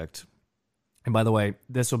subject. And by the way,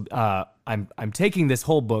 this will I'm taking this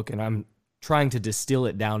whole book and I'm trying to distill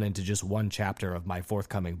it down into just one chapter of my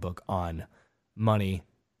forthcoming book on money,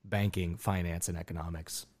 banking, finance, and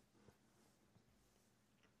economics.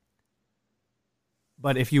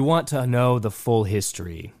 But if you want to know the full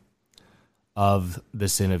history of the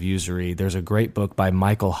sin of usury, there's a great book by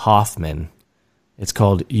Michael Hoffman. It's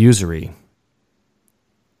called Usury,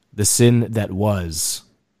 the Sin That Was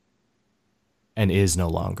and Is No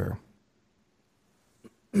Longer.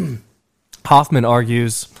 Hoffman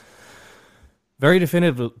argues very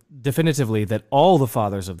definitively that all the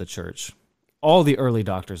fathers of the church, all the early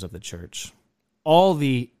doctors of the church, all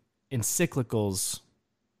the encyclicals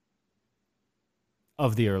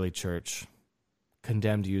of the early church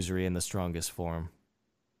condemned usury in the strongest form.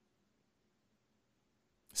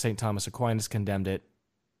 St. Thomas Aquinas condemned it.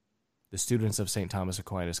 The students of St. Thomas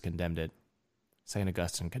Aquinas condemned it. St.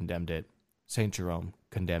 Augustine condemned it. St. Jerome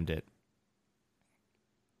condemned it.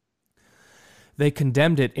 They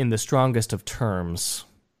condemned it in the strongest of terms.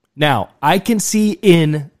 Now, I can see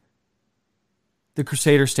in the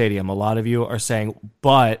Crusader Stadium, a lot of you are saying,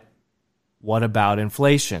 but what about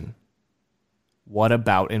inflation? What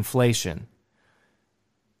about inflation?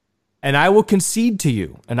 And I will concede to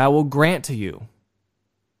you, and I will grant to you,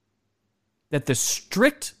 that the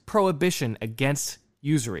strict prohibition against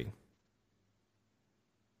usury,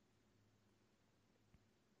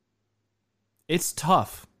 it's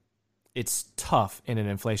tough. It's tough in an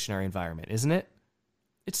inflationary environment, isn't it?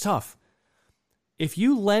 It's tough. If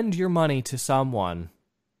you lend your money to someone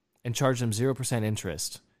and charge them 0%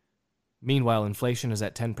 interest, meanwhile inflation is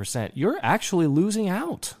at 10%, you're actually losing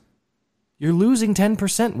out. You're losing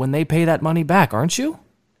 10% when they pay that money back, aren't you?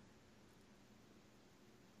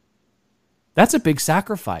 That's a big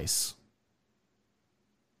sacrifice.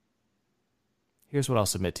 Here's what I'll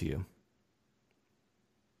submit to you.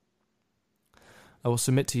 I will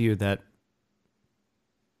submit to you that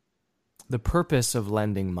the purpose of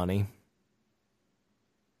lending money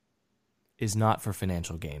is not for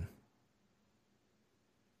financial gain.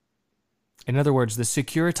 In other words, the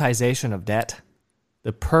securitization of debt,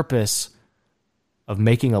 the purpose of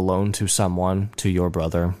making a loan to someone, to your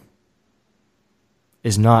brother,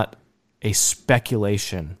 is not a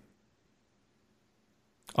speculation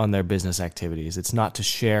on their business activities. It's not to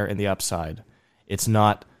share in the upside. It's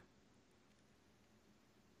not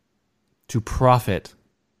to profit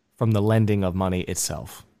from the lending of money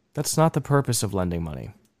itself. That's not the purpose of lending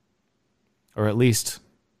money. Or at least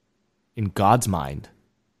in God's mind,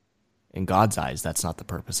 in God's eyes, that's not the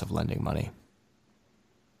purpose of lending money.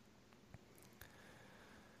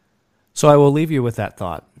 So I will leave you with that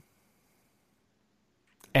thought.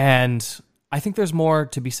 And I think there's more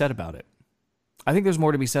to be said about it. I think there's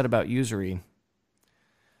more to be said about usury.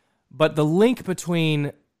 But the link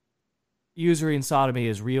between usury and sodomy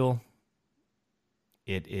is real.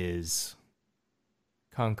 It is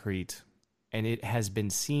concrete. And it has been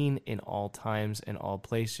seen in all times and all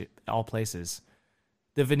places.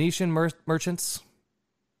 The Venetian merchants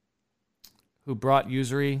who brought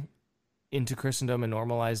usury into Christendom and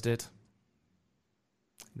normalized it,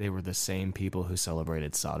 they were the same people who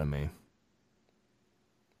celebrated sodomy.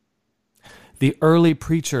 The early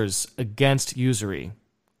preachers against usury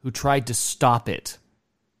who tried to stop it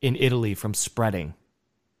in Italy from spreading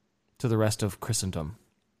to the rest of Christendom,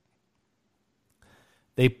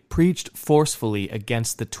 they preached forcefully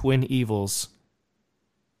against the twin evils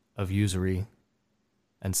of usury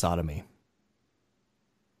and sodomy.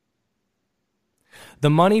 The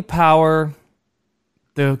money power,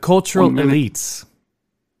 the cultural elites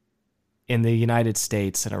in the United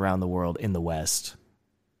States and around the world in the West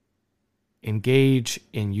engage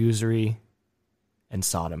in usury and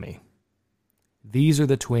sodomy. These are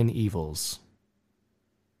the twin evils.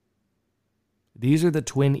 These are the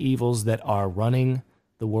twin evils that are running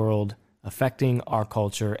the world, affecting our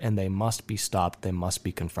culture, and they must be stopped. They must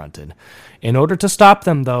be confronted. In order to stop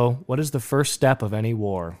them, though, what is the first step of any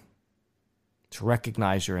war? To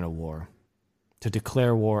recognize you're in a war, to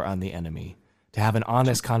declare war on the enemy, to have an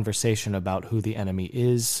honest conversation about who the enemy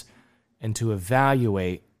is, and to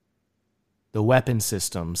evaluate the weapon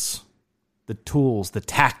systems, the tools, the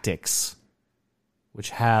tactics,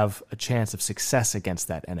 which have a chance of success against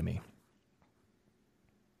that enemy.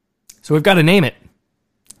 So we've got to name it.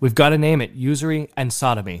 We've got to name it, usury and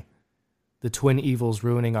sodomy, the twin evils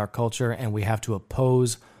ruining our culture, and we have to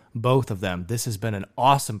oppose both of them. This has been an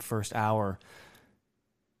awesome first hour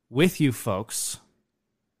with you folks.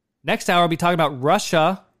 Next hour, I'll be talking about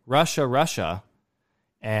Russia,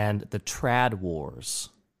 and the trad wars.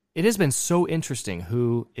 It has been so interesting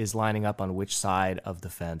who is lining up on which side of the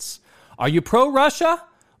fence. Are you pro-Russia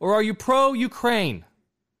or are you pro-Ukraine?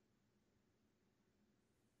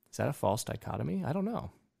 Is that a false dichotomy? I don't know.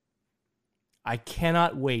 I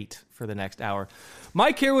cannot wait for the next hour.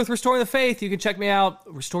 Mike here with Restoring the Faith. You can check me out,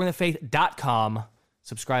 restoringthefaith.com.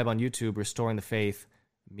 Subscribe on YouTube, Restoring the Faith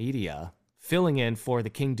Media. Filling in for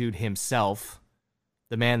the King Dude himself,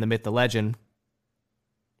 the man, the myth, the legend,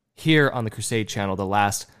 here on the Crusade Channel, the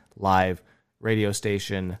last live radio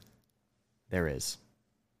station there is.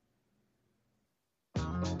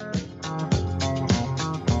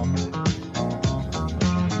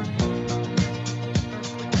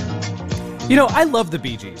 You know, I love the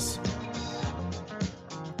Bee Gees.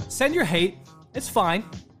 Send your hate. It's fine.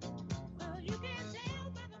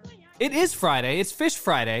 It is Friday. It's Fish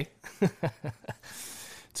Friday.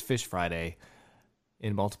 It's Fish Friday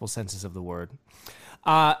in multiple senses of the word.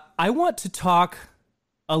 I want to talk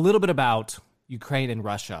a little bit about Ukraine and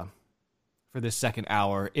Russia for this second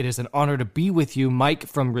hour. It is an honor to be with you, Mike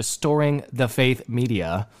from Restoring the Faith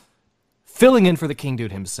Media, filling in for the King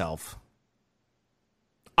Dude himself.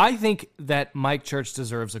 I think that Mike Church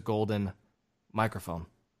deserves a golden microphone.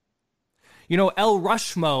 You know, El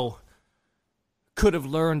Rushmo could have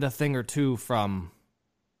learned a thing or two from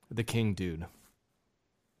the King Dude.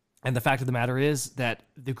 And the fact of the matter is that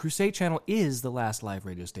the Crusade Channel is the last live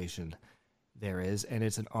radio station there is, and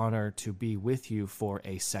it's an honor to be with you for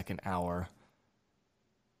a second hour.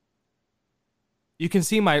 You can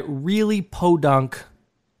see my really podunk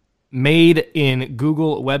made in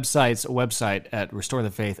Google website at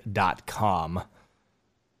restoringthefaith.com. A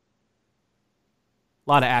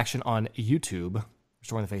lot of action on YouTube,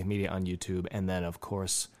 Restoring the Faith Media on YouTube, and then, of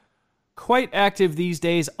course, quite active these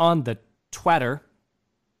days on the Twitter.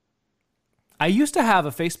 I used to have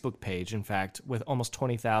a Facebook page, in fact, with almost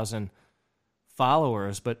 20,000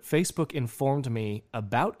 followers, but Facebook informed me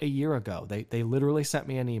about a year ago. They literally sent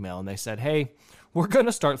me an email, and they said, hey, we're going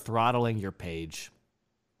to start throttling your page.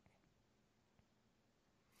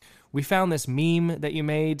 We found this meme that you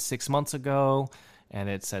made 6 months ago, and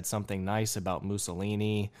it said something nice about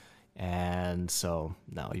Mussolini, and so,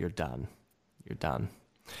 no, you're done. You're done.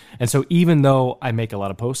 And so even though I make a lot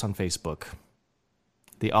of posts on Facebook,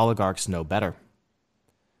 the oligarchs know better.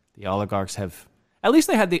 The oligarchs have, at least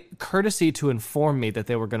they had the courtesy to inform me that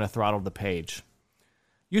they were going to throttle the page.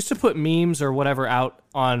 Used to put memes or whatever out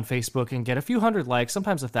on Facebook and get a few hundred likes,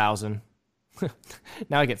 sometimes 1,000.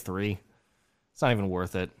 Now I get 3. It's not even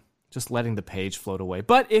worth it. Just letting the page float away.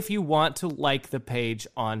 But if you want to like the page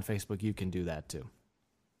on Facebook, you can do that too.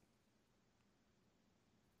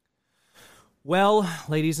 Well,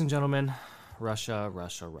 ladies and gentlemen, Russia.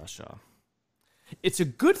 It's a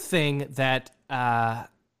good thing that the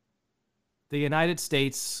United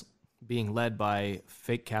States, being led by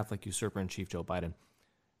fake Catholic usurper in chief Joe Biden,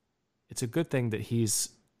 it's a good thing that he's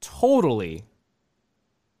totally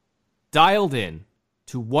dialed in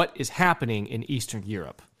to what is happening in Eastern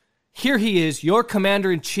Europe. Here he is, your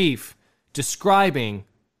commander-in-chief, describing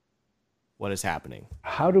what is happening.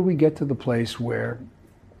 How do we get to the place where,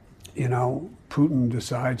 Putin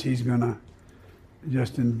decides he's going to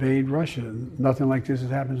just invade Russia? Nothing like this has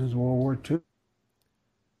happened since World War II.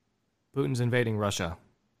 Putin's invading Russia.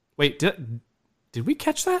 Wait, did we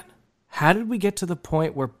catch that? How did we get to the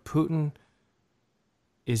point where Putin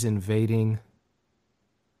is invading?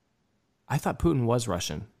 I thought Putin was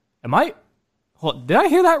Russian. Did I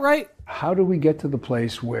hear that right? How do we get to the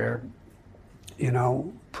place where,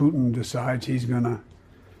 Putin decides he's going to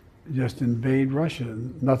just invade Russia?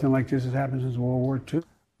 Nothing like this has happened since World War II.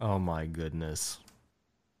 Oh my goodness.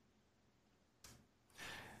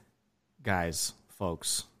 Guys,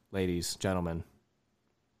 folks, ladies, gentlemen,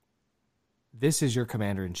 this is your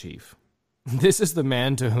commander-in-chief. This is the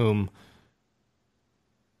man to whom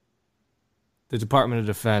the Department of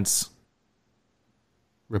Defense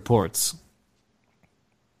reports.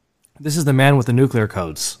 This is the man with the nuclear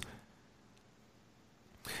codes.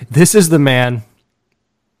 This is the man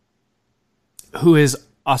who is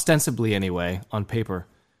ostensibly, anyway, on paper,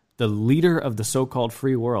 the leader of the so-called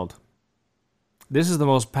free world. This is the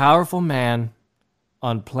most powerful man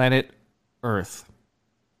on planet Earth.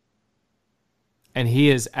 And he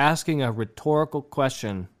is asking a rhetorical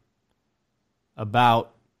question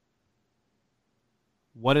about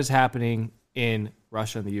what is happening in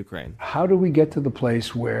Russia and the Ukraine. How do we get to the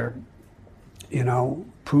place where,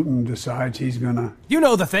 Putin decides he's going to... You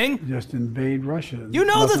know the thing. Just invade Russia. You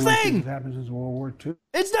know Nothing the like thing. This has happened since World War II.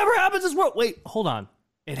 It's never happened since World... Wait, hold on.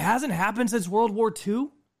 It hasn't happened since World War II?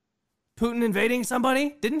 Putin invading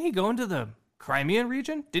somebody? Didn't he go into the Crimean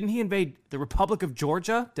region? Didn't he invade the Republic of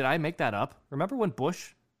Georgia? Did I make that up? Remember when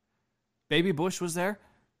Baby Bush was there?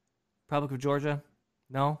 Republic of Georgia?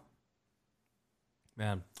 No?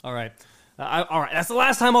 Man. All right. All right. That's the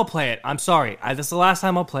last time I'll play it. I'm sorry. That's the last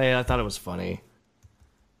time I'll play it. I thought it was funny.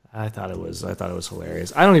 I thought it was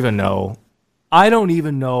hilarious. I don't even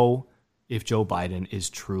know if Joe Biden is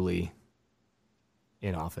truly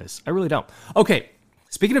in office. I really don't. Okay.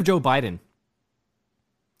 Speaking of Joe Biden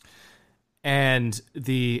and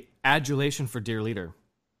the adulation for dear leader,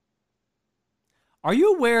 are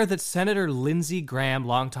you aware that Senator Lindsey Graham,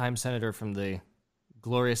 longtime senator from the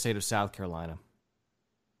glorious state of South Carolina,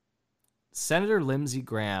 Senator Lindsey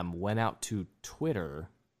Graham went out to Twitter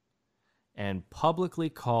and publicly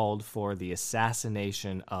called for the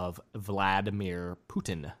assassination of Vladimir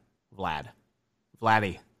Putin.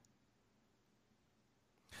 Vladdy.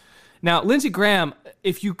 Now, Lindsey Graham,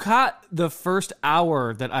 if you caught the first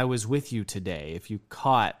hour that I was with you today, if you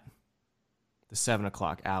caught the 7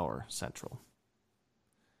 o'clock hour Central,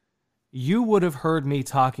 you would have heard me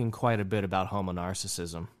talking quite a bit about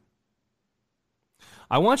homonarcissism.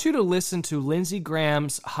 I want you to listen to Lindsey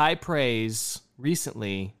Graham's high praise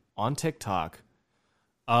recently on TikTok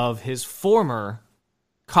of his former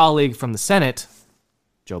colleague from the Senate,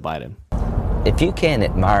 Joe Biden. If you can't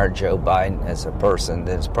admire Joe Biden as a person,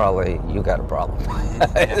 then it's probably you got a problem.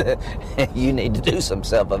 You need to do some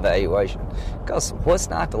self-evaluation, because what's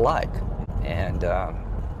not to like? And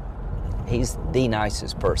he's the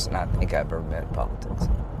nicest person I think I've ever met in politics.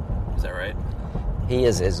 Is that right? He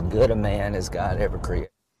is as good a man as God ever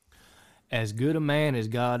created. As good a man as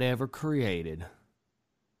God ever created.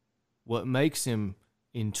 What makes him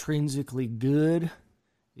intrinsically good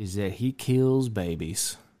is that he kills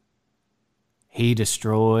babies. He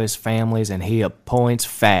destroys families and he appoints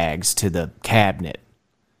fags to the cabinet.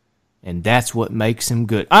 And that's what makes him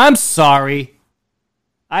good. I'm sorry.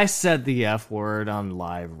 I said the F word on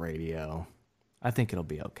live radio. I think it'll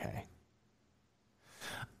be okay.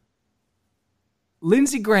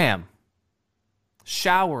 Lindsey Graham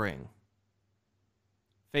showering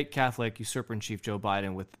fake Catholic usurper-in-chief Joe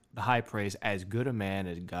Biden with the high praise, as good a man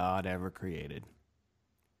as God ever created.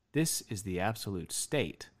 This is the absolute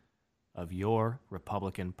state of your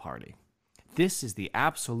Republican Party. This is the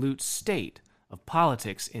absolute state of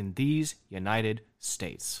politics in these United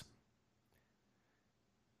States.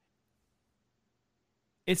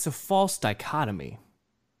 It's a false dichotomy.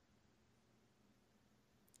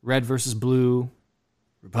 Red versus blue,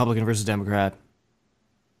 Republican versus Democrat,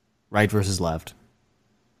 right versus left,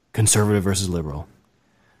 conservative versus liberal.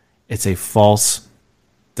 It's a false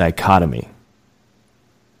dichotomy.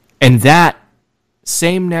 And that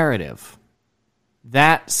same narrative,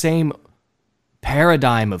 that same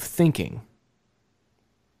paradigm of thinking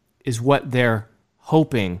is what they're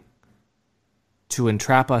hoping to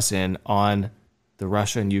entrap us in on the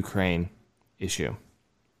Russia and Ukraine issue.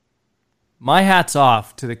 My hat's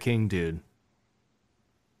off to the King Dude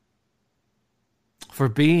for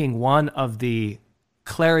being one of the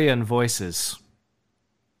clarion voices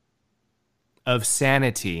of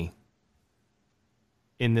sanity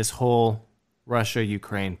in this whole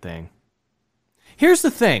Russia-Ukraine thing. Here's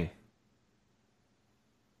the thing.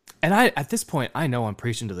 And at this point, I know I'm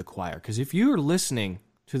preaching to the choir, because if you're listening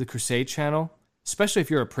to the Crusade channel, especially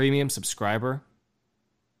if you're a premium subscriber,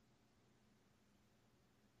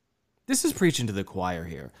 this is preaching to the choir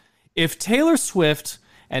here. If Taylor Swift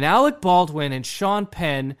and Alec Baldwin and Sean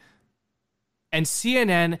Penn and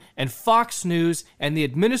CNN and Fox News and the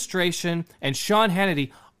administration and Sean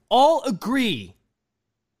Hannity all agree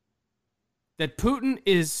that Putin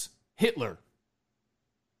is Hitler,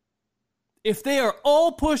 if they are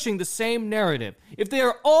all pushing the same narrative, if they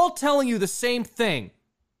are all telling you the same thing,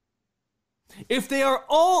 if they are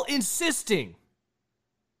all insisting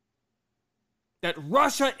that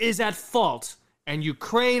Russia is at fault and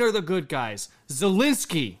Ukraine are the good guys,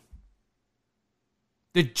 Zelensky,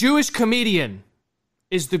 the Jewish comedian,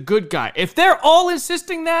 is the good guy, if they're all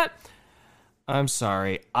insisting that, I'm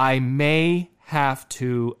sorry, I may have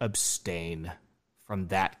to abstain from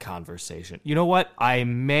that conversation. You know what? I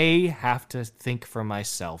may have to think for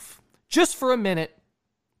myself. Just for a minute.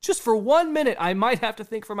 Just for 1 minute, I might have to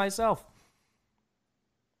think for myself.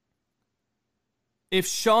 If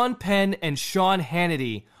Sean Penn and Sean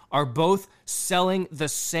Hannity are both selling the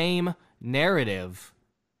same narrative,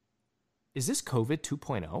 is this COVID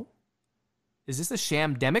 2.0? Is this a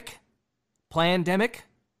shamdemic? Plandemic?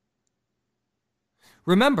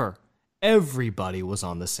 Remember, everybody was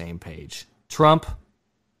on the same page. Trump,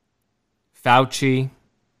 Fauci,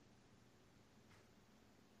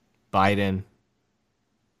 Biden,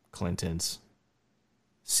 Clinton's,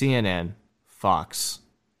 CNN, Fox,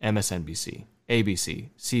 MSNBC, ABC,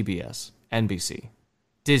 CBS, NBC,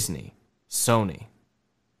 Disney, Sony,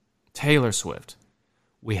 Taylor Swift.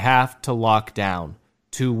 We have to lock down.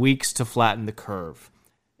 2 weeks to flatten the curve.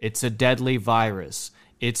 It's a deadly virus.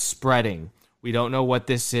 It's spreading. We don't know what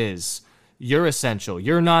this is. You're essential.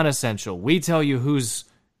 You're non-essential. We tell you who's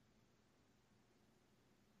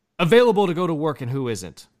available to go to work and who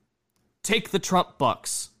isn't. Take the Trump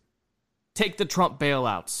bucks. Take the Trump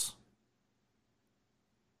bailouts.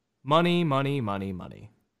 Money, money, money,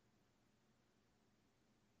 money.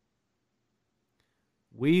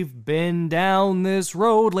 We've been down this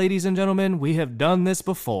road, ladies and gentlemen. We have done this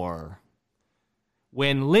before.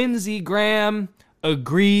 When Lindsey Graham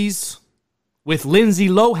agrees with Lindsay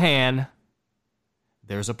Lohan,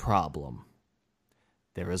 there's a problem.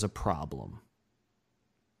 There is a problem.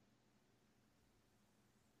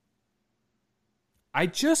 I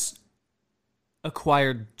just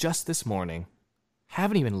acquired just this morning.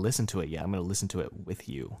 Haven't even listened to it yet. I'm going to listen to it with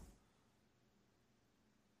you.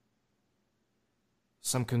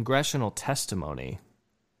 Some congressional testimony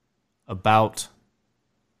about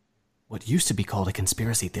what used to be called a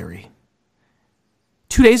conspiracy theory.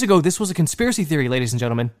 2 days ago, this was a conspiracy theory, ladies and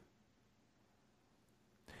gentlemen.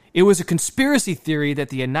 It was a conspiracy theory that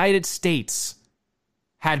the United States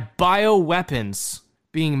had bioweapons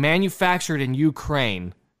being manufactured in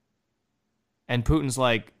Ukraine. And Putin's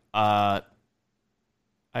like, I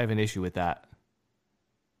have an issue with that.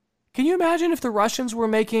 Can you imagine if the Russians were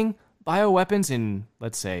making bioweapons in,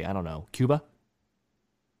 let's say, I don't know, Cuba?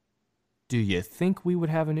 Do you think we would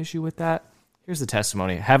have an issue with that? Here's the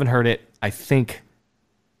testimony. I haven't heard it. I think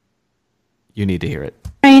you need to hear it.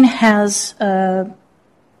 Ukraine has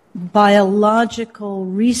biological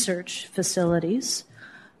research facilities,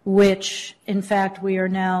 which, in fact, we are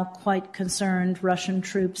now quite concerned Russian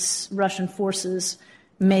forces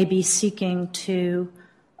may be seeking to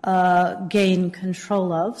gain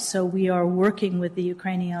control of. So we are working with the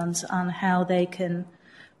Ukrainians on how they can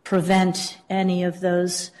prevent any of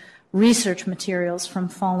those research materials from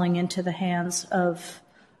falling into the hands of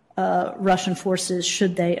Russian forces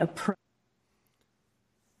should they approach.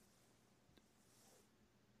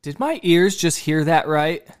 Did my ears just hear that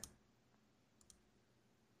right?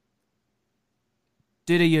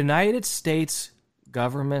 Did a United States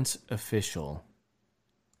government official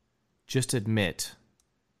just admit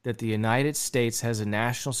that the United States has a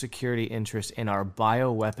national security interest in our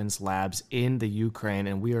bioweapons labs in the Ukraine,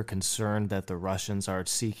 and we are concerned that the Russians are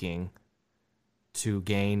seeking to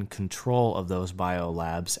gain control of those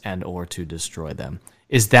biolabs and or to destroy them?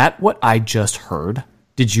 Is that what I just heard?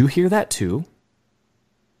 Did you hear that too?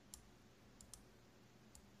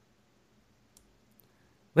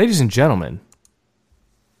 Ladies and gentlemen,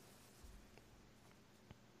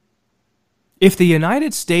 if the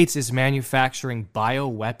United States is manufacturing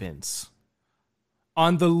bioweapons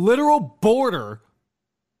on the literal border,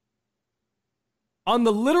 on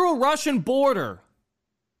the literal Russian border,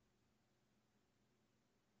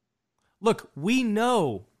 look, we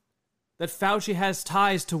know that Fauci has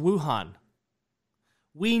ties to Wuhan.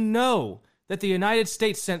 We know that the United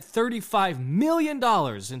States sent $35 million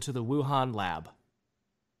into the Wuhan lab.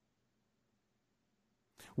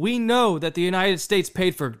 We know that the United States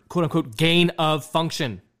paid for, quote-unquote, gain of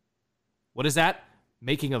function. What is that?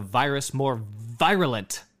 Making a virus more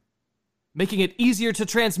virulent. Making it easier to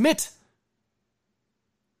transmit.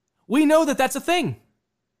 We know that that's a thing.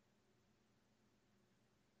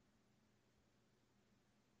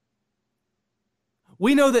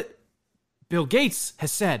 We know that Bill Gates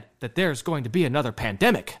has said that there's going to be another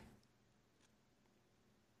pandemic.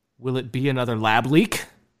 Will it be another lab leak?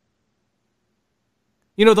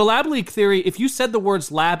 You know, the lab leak theory, if you said the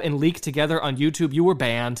words lab and leak together on YouTube, you were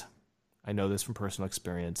banned. I know this from personal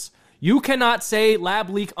experience. You cannot say lab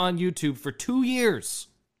leak on YouTube for 2 years.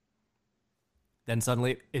 Then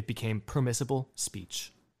suddenly it became permissible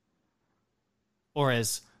speech. Or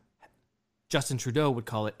as Justin Trudeau would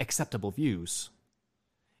call it, acceptable views.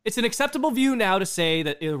 It's an acceptable view now to say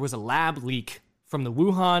that there was a lab leak from the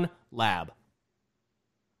Wuhan lab.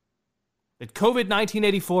 That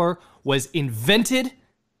COVID-1984 was invented,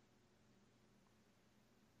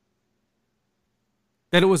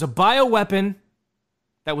 that it was a bioweapon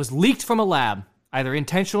that was leaked from a lab, either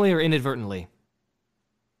intentionally or inadvertently,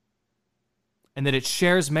 and that it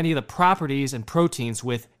shares many of the properties and proteins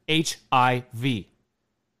with HIV.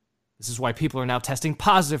 This is why people are now testing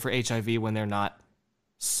positive for HIV when they're not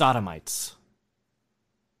sodomites.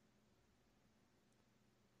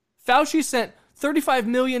 Fauci sent $35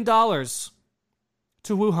 million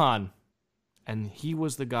to Wuhan, and he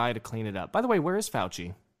was the guy to clean it up. By the way, where is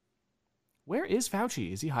Fauci? Where is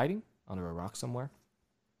Fauci? Is he hiding under a rock somewhere?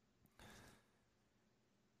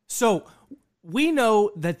 So, we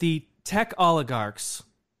know that the tech oligarchs,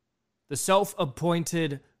 the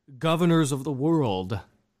self-appointed governors of the world,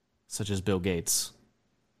 such as Bill Gates,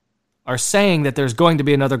 are saying that there's going to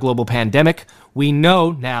be another global pandemic. We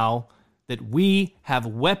know now that we have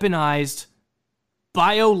weaponized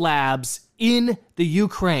biolabs in the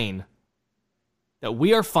Ukraine that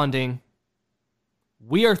we are funding.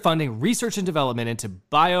 We are funding research and development into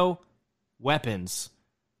bioweapons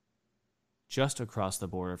just across the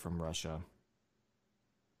border from Russia.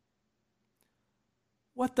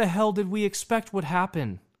 What the hell did we expect would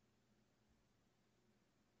happen?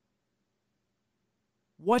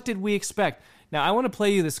 What did we expect? Now, I want to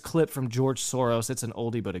play you this clip from George Soros. It's an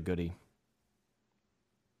oldie but a goodie.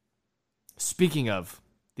 Speaking of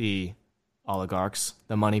the oligarchs,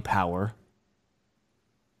 the money power,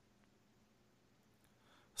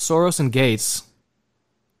 Soros and Gates,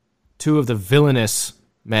 two of the villainous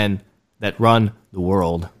men that run the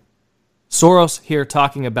world. Soros here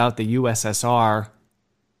talking about the USSR.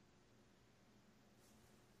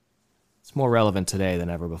 It's more relevant today than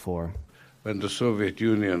ever before. When the Soviet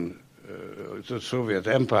Union, the Soviet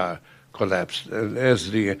Empire collapsed, and as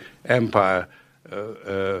the empire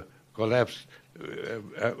collapsed,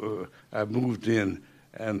 I moved in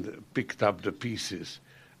and picked up the pieces.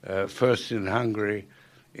 First in Hungary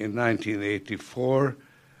in 1984,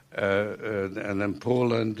 and then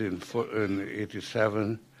Poland in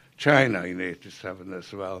 87, China in 87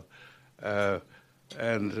 as well.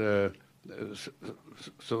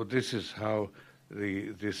 So this is how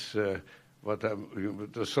the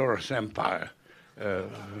Soros Empire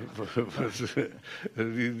was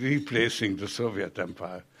replacing the Soviet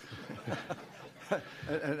Empire.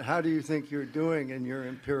 And how do you think you're doing in your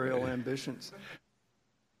imperial ambitions?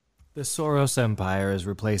 The Soros Empire is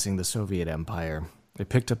replacing the Soviet Empire. They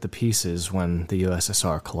picked up the pieces when the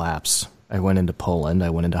USSR collapsed. I went into Poland, I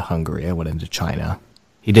went into Hungary, I went into China.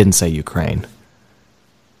 He didn't say Ukraine,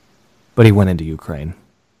 but he went into Ukraine.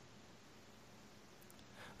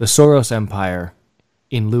 The Soros Empire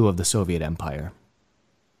in lieu of the Soviet Empire.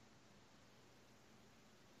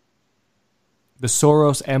 The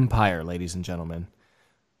Soros Empire, ladies and gentlemen.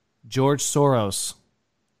 George Soros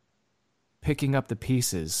picking up the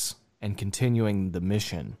pieces and continuing the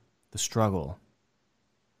mission, the struggle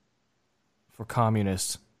for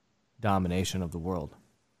communist domination of the world.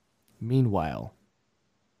 Meanwhile,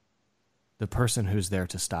 the person who's there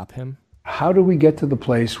to stop him. How do we get to the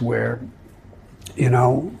place where,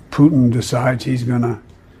 Putin decides he's going to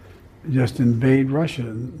just invade Russia?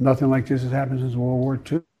 Nothing like this has happened since World War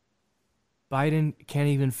II. Biden can't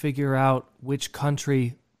even figure out which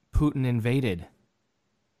country Putin invaded.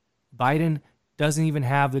 Biden doesn't even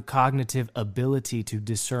have the cognitive ability to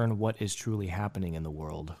discern what is truly happening in the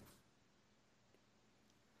world.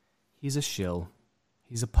 He's a shill.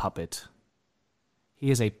 He's a puppet.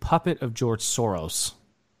 He is a puppet of George Soros.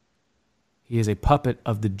 He is a puppet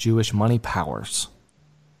of the Jewish money powers.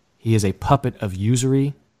 He is a puppet of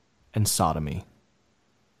usury and sodomy.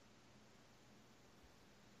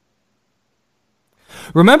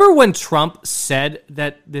 Remember when Trump said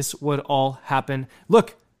that this would all happen?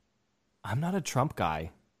 Look, I'm not a Trump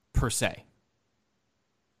guy, per se.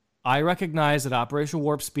 I recognize that Operation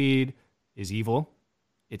Warp Speed is evil.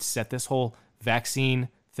 It set this whole vaccine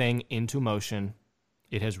thing into motion.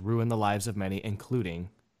 It has ruined the lives of many, including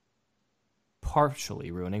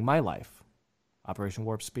partially ruining my life. Operation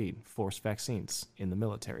Warp Speed, forced vaccines in the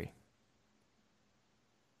military.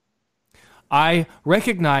 I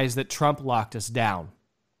recognize that Trump locked us down,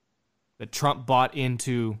 that Trump bought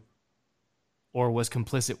into or was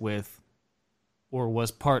complicit with or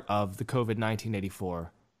was part of the COVID-1984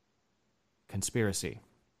 conspiracy.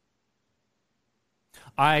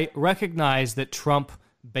 I recognize that Trump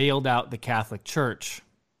bailed out the Catholic Church,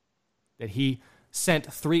 that he sent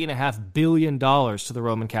 $3.5 billion to the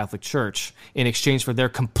Roman Catholic Church in exchange for their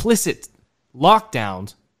complicit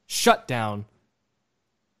lockdowns, shutdown,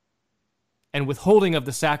 and withholding of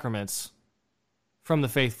the sacraments from the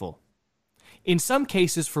faithful. In some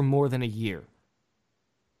cases, for more than a year.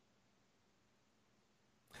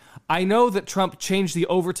 I know that Trump changed the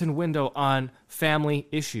Overton window on family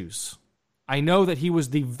issues. I know that he was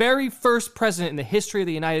the very first president in the history of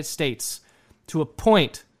the United States to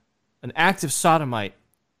appoint an active sodomite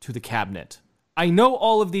to the cabinet. I know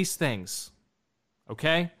all of these things,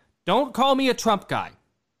 okay? Don't call me a Trump guy.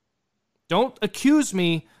 Don't accuse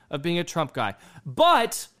me of being a Trump guy.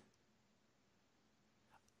 But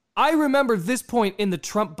I remember this point in the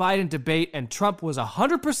Trump-Biden debate, and Trump was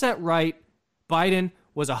 100% right, Biden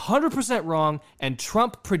was 100% wrong, and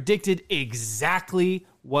Trump predicted exactly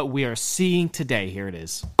what we are seeing today. Here it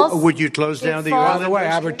is. Would you close down the oil industry? By the way,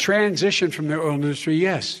 I would transition from the oil industry,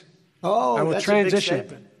 yes. Oh, I will that's transition. a big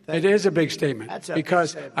statement. It is a big statement. That's a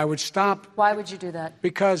because big statement. I would stop. Why would you do that?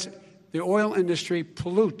 Because the oil industry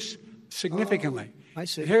pollutes significantly. I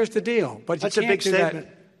see. Here's the deal. But That's you a can't big do statement.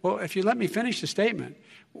 that. Well, if you let me finish the statement,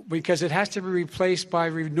 because it has to be replaced by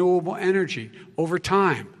renewable energy over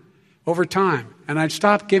time. Over time. And I'd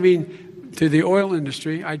stop giving to the oil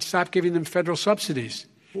industry, I'd stop giving them federal subsidies.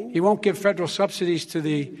 He won't give federal subsidies to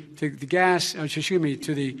the gas, to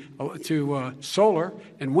solar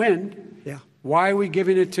and wind. Yeah. Why are we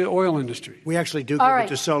giving it to oil industry? We actually do All give right. it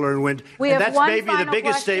to solar and wind. We And have that's one maybe the final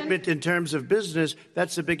biggest question. statement in terms of business.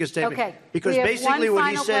 That's the biggest statement. Okay. Because We have basically one what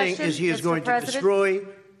he's final saying question, is he is Mr. going to President. destroy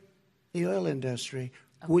the oil industry.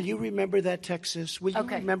 Okay. Will you remember that, Texas? Will you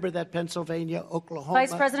Okay. remember that, Pennsylvania, Oklahoma?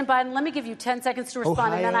 Vice President Biden, let me give you 10 seconds to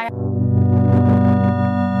respond, and then I...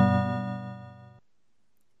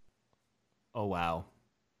 Oh, wow.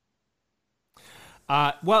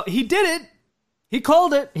 Well, he did it. He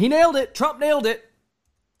called it. He nailed it. Trump nailed it.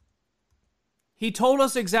 He told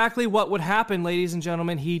us exactly what would happen, ladies and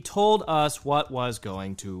gentlemen. He told us what was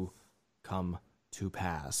going to come to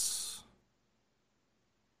pass.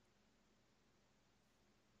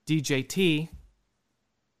 DJT,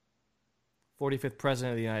 45th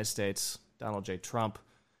President of the United States, Donald J. Trump,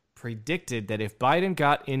 predicted that if Biden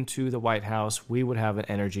got into the White House, we would have an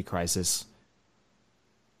energy crisis.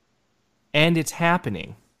 And it's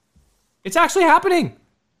happening. It's actually happening.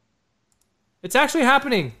 It's actually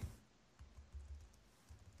happening.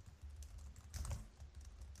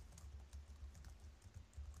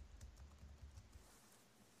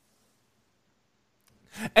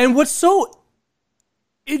 And what's so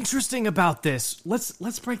interesting about this,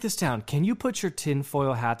 let's break this down. Can you put your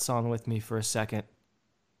tinfoil hats on with me for a second?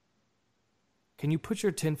 Can you put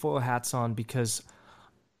your tinfoil hats on? Because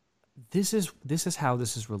this is how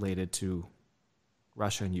this is related to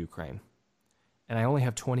Russia and Ukraine. And I only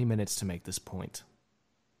have 20 minutes to make this point.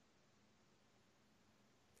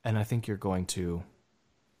 And I think you're going to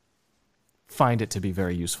find it to be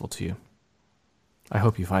very useful to you. I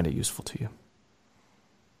hope you find it useful to you.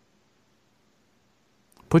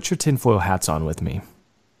 Put your tinfoil hats on with me.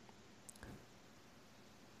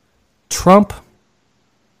 Trump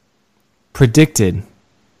predicted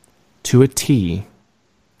to a T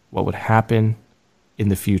what would happen in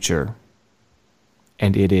the future,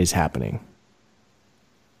 and it is happening.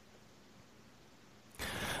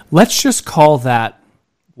 Let's just call that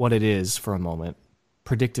what it is for a moment,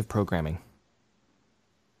 predictive programming.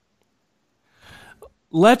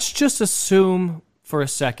 Let's just assume for a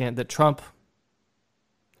second that Trump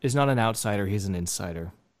is not an outsider, he's an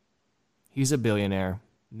insider. He's a billionaire,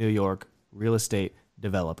 New York real estate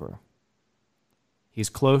developer. He's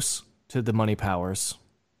close to the money powers.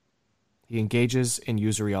 He engages in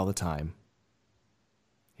usury all the time.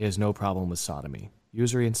 He has no problem with sodomy.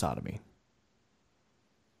 Usury and sodomy.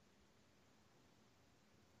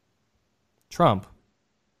 Trump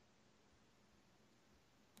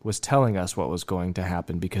was telling us what was going to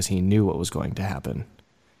happen because he knew what was going to happen.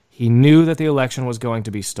 He knew that the election was going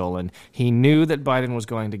to be stolen. He knew that Biden was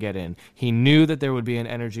going to get in. He knew that there would be an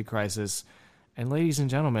energy crisis. And ladies and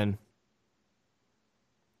gentlemen,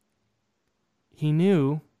 he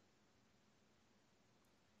knew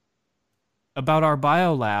about our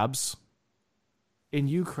biolabs in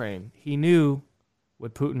Ukraine. He knew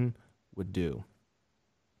what Putin would do.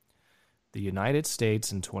 The United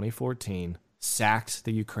States in 2014 sacked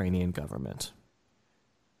the Ukrainian government.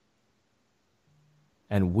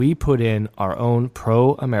 And we put in our own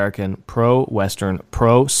pro-American, pro-Western,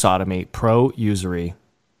 pro-sodomy, pro-usury,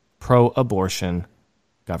 pro-abortion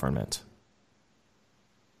government.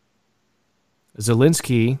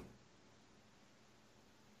 Zelensky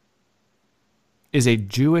is a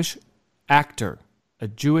Jewish actor, a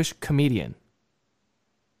Jewish comedian.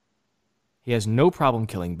 He has no problem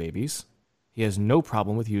killing babies. He has no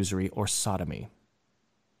problem with usury or sodomy.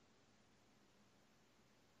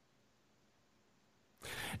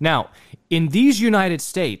 Now, in these United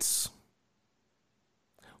States,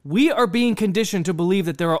 we are being conditioned to believe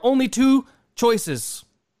that there are only two choices: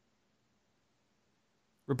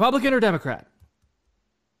 Republican or Democrat,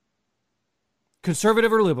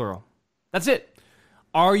 conservative or liberal. That's it.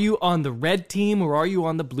 Are you on the red team or are you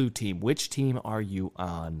on the blue team? Which team are you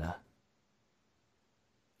on?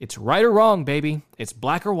 It's right or wrong, baby. It's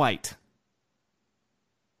black or white.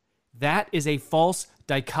 That is a false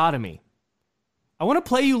dichotomy. I want to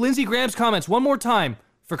play you Lindsey Graham's comments one more time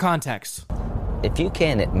for context. If you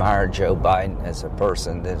can't admire Joe Biden as a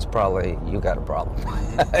person, then it's probably you got a problem.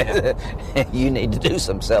 You need to do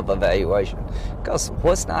some self-evaluation, because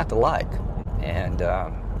what's not to like? And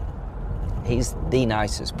he's the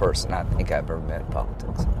nicest person I think I've ever met in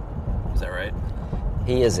politics. Is that right?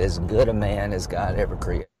 He is as good a man as God ever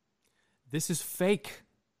created. This is fake.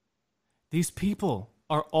 These people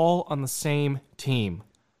are all on the same team.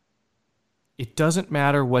 It doesn't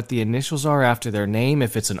matter what the initials are after their name,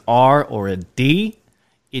 if it's an R or a D.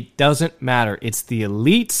 It doesn't matter. It's the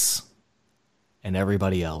elites and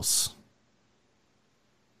everybody else.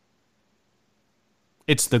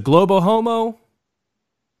 It's the globo homo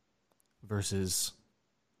versus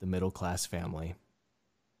the middle class family.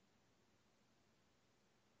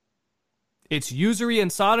 It's usury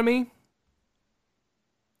and sodomy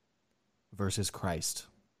versus Christ.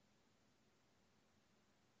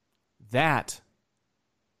 That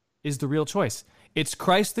is the real choice. It's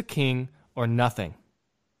Christ the King or nothing.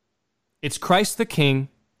 It's Christ the King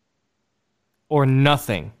or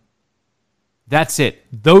nothing. That's it.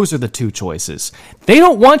 Those are the two choices. They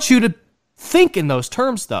don't want you to think in those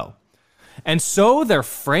terms, though. And so they're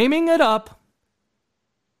framing it up.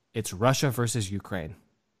 It's Russia versus Ukraine.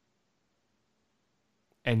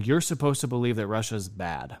 And you're supposed to believe that Russia's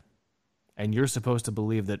bad. And you're supposed to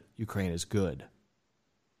believe that Ukraine is good.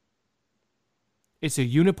 It's a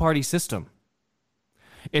uniparty system.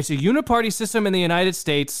 It's a uniparty system in the United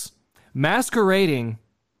States masquerading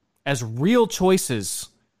as real choices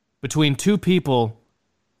between two people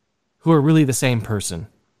who are really the same person.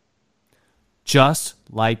 Just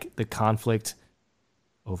like the conflict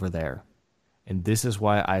over there. And this is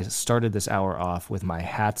why I started this hour off with my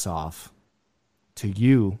hats off to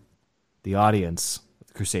you, the audience of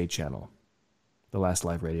the Crusade Channel, the last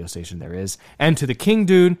live radio station there is, and to the King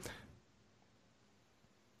Dude,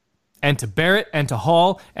 and to Barrett, and to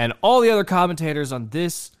Hall, and all the other commentators on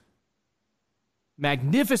this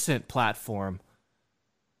magnificent platform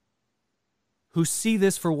who see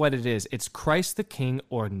this for what it is. It's Christ the King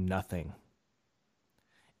or nothing.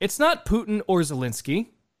 It's not Putin or Zelensky.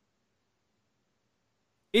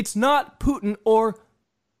 It's not Putin or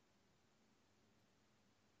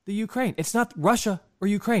the Ukraine. It's not Russia or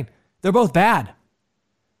Ukraine. They're both bad.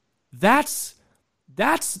 That's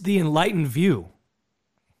the enlightened view.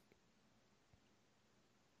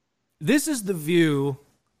 This is the view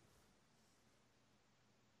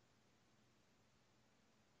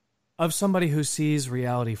of somebody who sees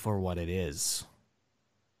reality for what it is.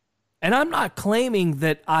 And I'm not claiming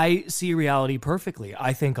that I see reality perfectly.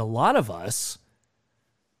 I think a lot of us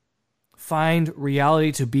find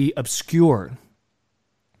reality to be obscure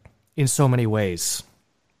in so many ways.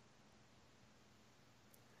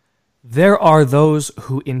 There are those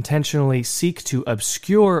who intentionally seek to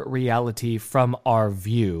obscure reality from our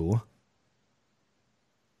view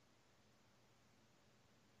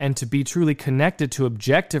and to be truly connected to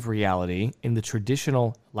objective reality in the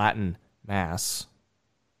traditional Latin Mass.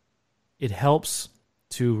 It helps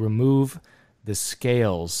to remove the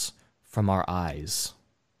scales from our eyes.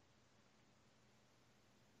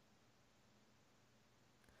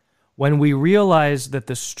 When we realize that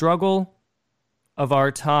the struggle of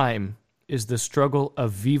our time is the struggle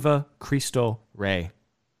of Viva Cristo Rey.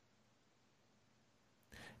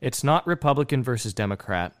 It's not Republican versus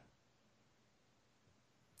Democrat.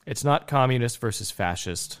 It's not communist versus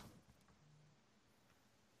fascist.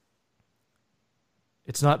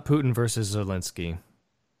 It's not Putin versus Zelensky.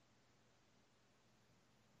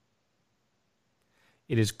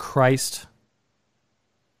 It is Christ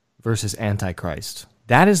versus Antichrist.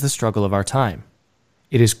 That is the struggle of our time.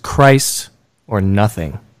 It is Christ or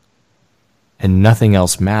nothing, and nothing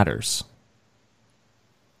else matters.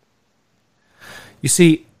 You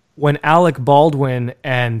see, when Alec Baldwin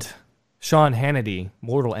and Sean Hannity,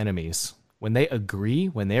 mortal enemies, when they agree,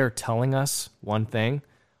 when they are telling us one thing,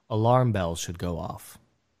 alarm bells should go off.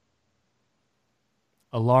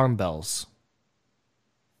 Alarm bells.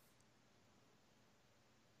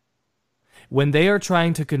 When they are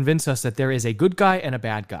trying to convince us that there is a good guy and a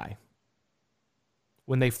bad guy,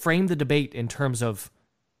 when they frame the debate in terms of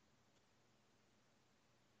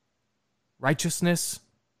righteousness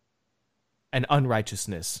and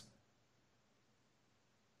unrighteousness,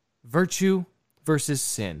 virtue versus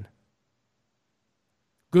sin,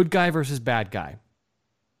 good guy versus bad guy,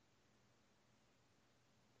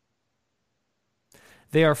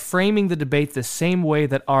 they are framing the debate the same way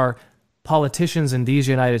that our politicians in these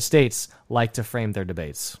United States like to frame their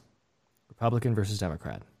debates. Republican versus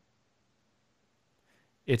Democrat.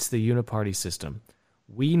 It's the uniparty system.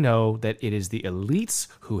 We know that it is the elites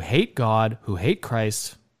who hate God, who hate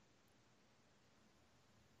Christ,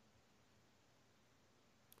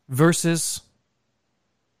 versus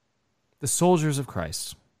the soldiers of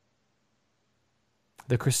Christ,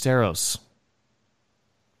 the Cristeros,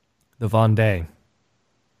 the Vendée.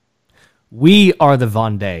 We are the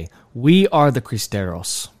Vendée. We are the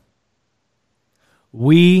Cristeros.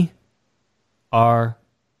 We are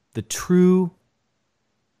the true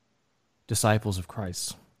disciples of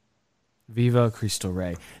Christ. Viva Cristo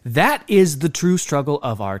Rey. That is the true struggle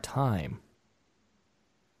of our time.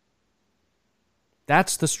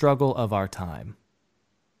 That's the struggle of our time.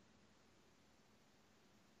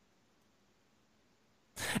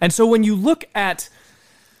 And so when you look at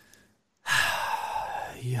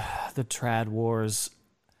the trad wars,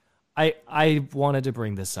 I wanted to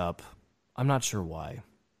bring this up. I'm not sure why.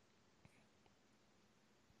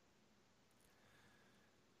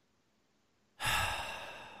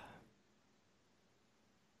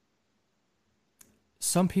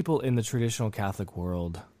 some people in the traditional Catholic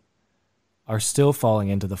world are still falling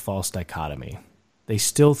into the false dichotomy. They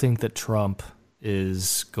still think that Trump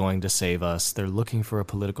is going to save us. They're looking for a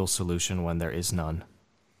political solution when there is none.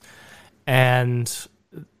 And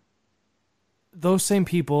those same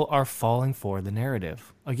people are falling for the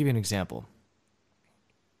narrative. I'll give you an example.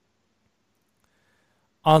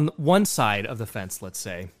 On one side of the fence, let's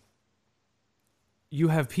say, you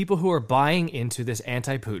have people who are buying into this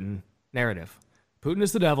anti-Putin narrative. Putin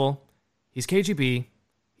is the devil. He's KGB.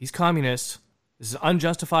 He's communist. This is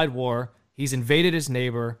unjustified war. He's invaded his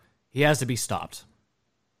neighbor. He has to be stopped.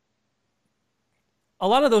 A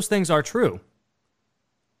lot of those things are true.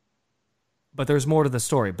 But there's more to the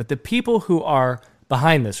story. But the people who are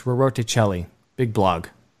behind this, Rorticelli, big blog,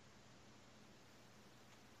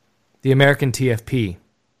 the American TFP,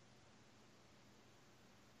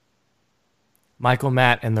 Michael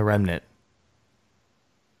Matt and the Remnant,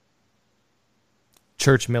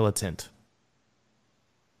 Church Militant.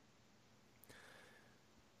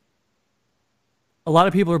 A lot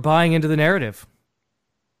of people are buying into the narrative.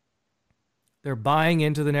 They're buying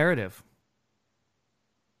into the narrative.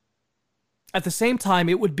 At the same time,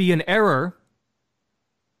 it would be an error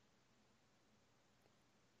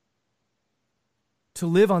to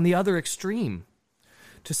live on the other extreme,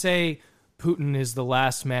 to say Putin is the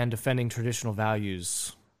last man defending traditional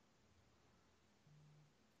values.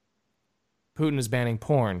 Putin is banning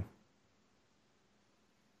porn.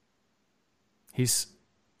 He's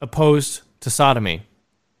opposed to sodomy.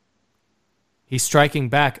 He's striking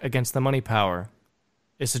back against the money power.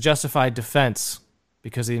 It's a justified defense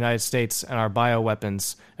because of the United States and our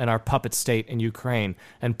bioweapons and our puppet state in Ukraine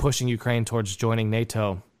and pushing Ukraine towards joining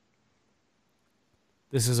NATO.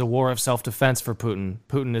 This is a war of self-defense for Putin.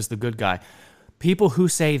 Putin is the good guy. People who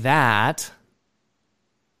say that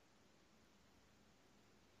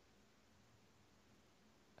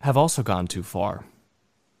have also gone too far.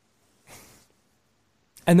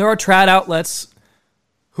 And there are trad outlets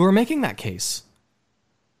who are making that case.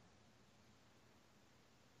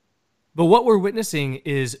 But what we're witnessing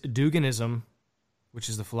is Duginism, which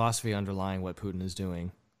is the philosophy underlying what Putin is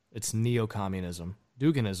doing. It's neo-communism.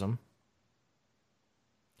 Duginism.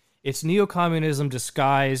 It's neo-communism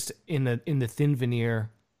disguised in the thin veneer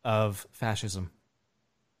of fascism.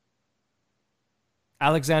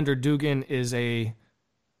 Alexander Dugin is a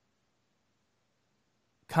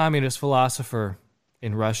communist philosopher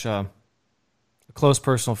in Russia, a close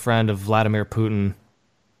personal friend of Vladimir Putin,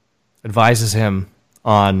 advises him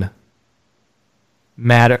on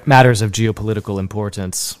matters of geopolitical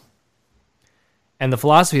importance. And the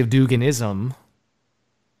philosophy of Duginism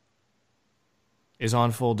is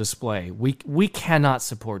on full display. We cannot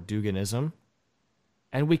support Duginism,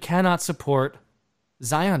 and we cannot support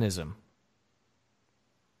Zionism,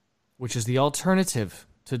 which is the alternative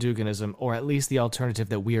to Duginism, or at least the alternative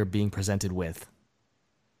that we are being presented with.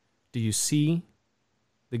 Do you see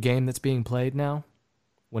the game that's being played now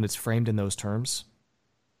when it's framed in those terms?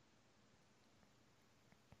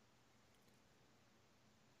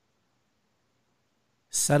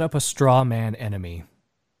 Set up a straw man enemy.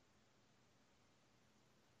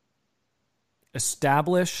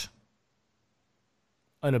 Establish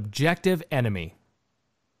an objective enemy.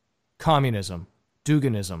 Communism,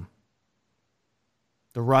 Duginism.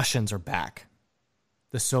 The Russians are back.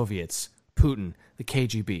 The Soviets, Putin, the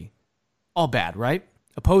KGB. All bad, right?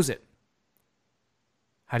 Oppose it.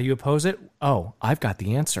 How do you oppose it? Oh, I've got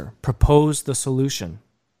the answer. Propose the solution.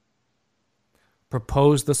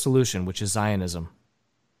 Propose the solution, which is Zionism.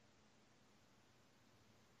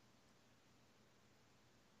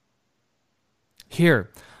 Here,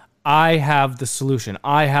 I have the solution.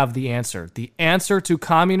 I have the answer. The answer to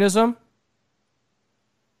communism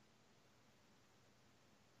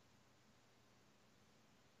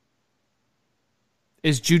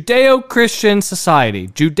is Judeo-Christian society.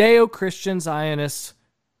 Judeo-Christian Zionists,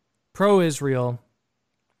 pro-Israel,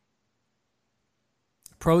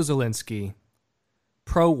 pro-Zelensky,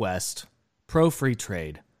 pro-West, pro-free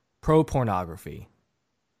trade, pro-pornography,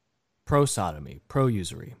 pro-sodomy,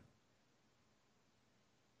 pro-usury.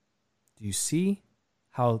 Do you see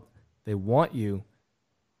how they want you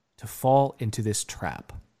to fall into this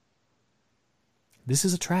trap? This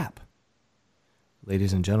is a trap.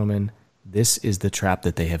 Ladies and gentlemen, this is the trap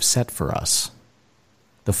that they have set for us.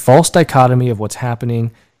 The false dichotomy of what's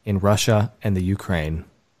happening in Russia and the Ukraine.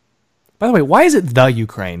 By the way, why is it the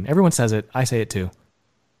Ukraine? Everyone says it. I say it too.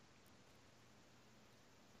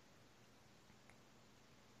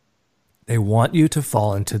 They want you to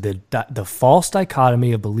fall into the false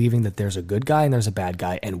dichotomy of believing that there's a good guy and there's a bad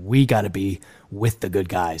guy, and we got to be with the good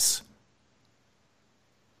guys.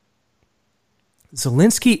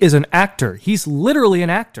 Zelensky is an actor. He's literally an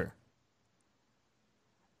actor.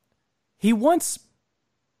 He once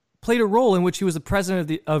played a role in which he was the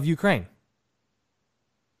president of Ukraine.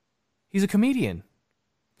 He's a comedian.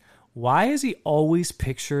 Why is he always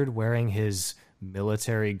pictured wearing his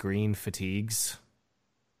military green fatigues?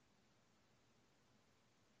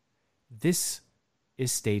 This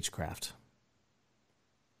is stagecraft.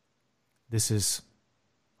 This is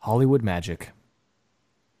Hollywood magic.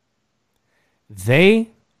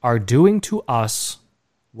 They are doing to us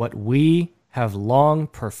what we have long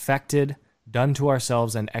perfected, done to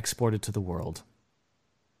ourselves, and exported to the world.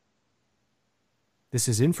 This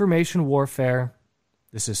is information warfare.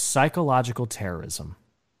 This is psychological terrorism.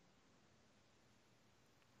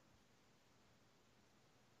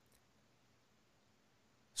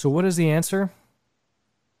 So what is the answer?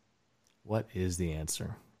 What is the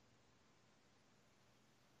answer?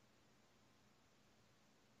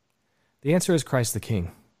 The answer is Christ the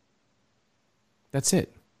King. That's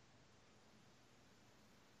it.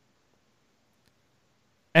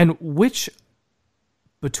 And which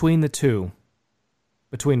between the two,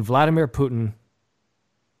 between Vladimir Putin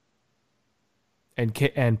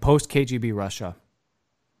and post-KGB Russia,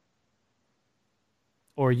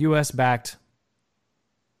 or U.S.-backed,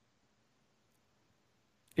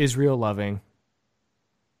 Israel-loving,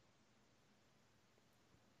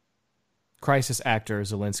 crisis actor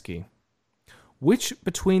Zelensky, which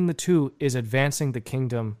between the two is advancing the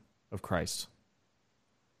kingdom of Christ?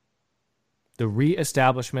 The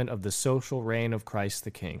reestablishment of the social reign of Christ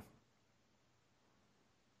the King.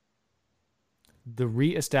 The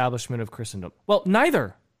reestablishment of Christendom. Well,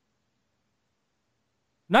 neither.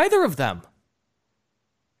 Neither of them.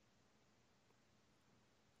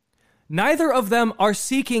 Neither of them are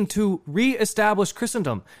seeking to reestablish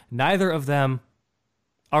Christendom. Neither of them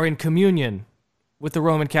are in communion with the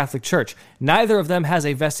Roman Catholic Church. Neither of them has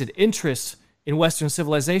a vested interest in Western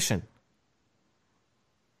civilization.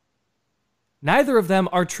 Neither of them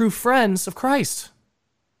are true friends of Christ.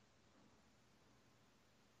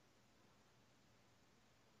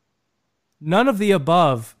 None of the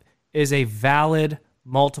above is a valid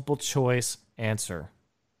multiple choice answer.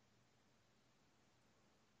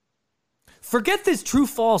 Forget this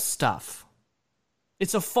true-false stuff.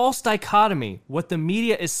 It's a false dichotomy, what the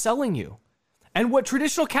media is selling you, and what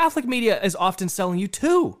traditional Catholic media is often selling you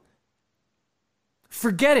too.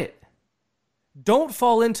 Forget it. Don't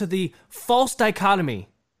fall into the false dichotomy,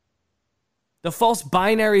 the false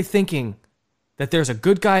binary thinking that there's a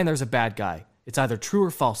good guy and there's a bad guy. It's either true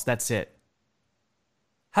or false. That's it.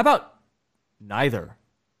 How about neither?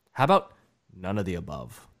 How about none of the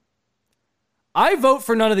above? I vote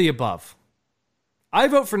for none of the above. I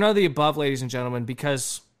vote for none of the above, ladies and gentlemen,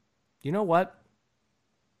 because you know what?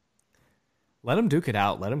 Let them duke it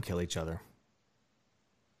out. Let them kill each other.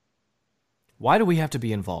 Why do we have to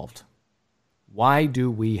be involved? Why do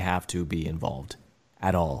we have to be involved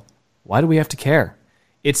at all? Why do we have to care?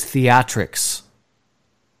 It's theatrics.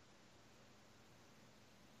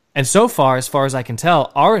 And so far, as far as I can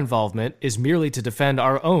tell, our involvement is merely to defend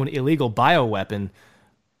our own illegal bioweapon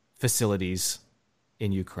facilities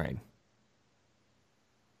in Ukraine.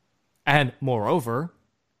 And moreover,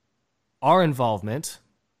 our involvement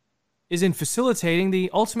is in facilitating the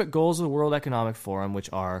ultimate goals of the World Economic Forum, which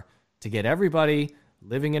are to get everybody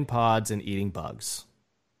living in pods and eating bugs.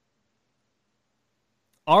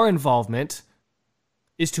 Our involvement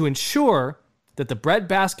is to ensure that the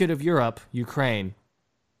breadbasket of Europe, Ukraine,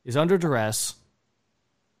 is under duress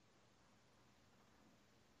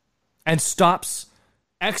and stops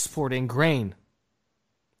exporting grain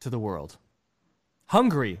to the world.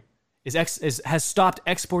 Hungary has stopped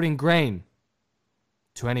exporting grain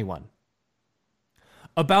to anyone.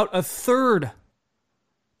 About a third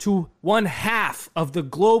to 1/2 of the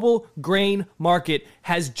global grain market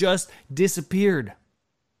has just disappeared.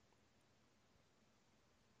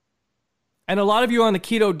 And a lot of you are on the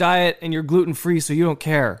keto diet and you're gluten-free, so you don't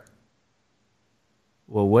care.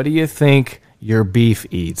 Well, what do you think your beef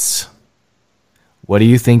eats? What do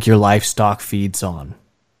you think your livestock feeds on?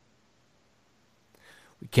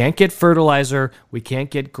 We can't get fertilizer. We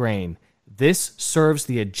can't get grain. This serves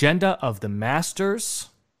the agenda of the masters,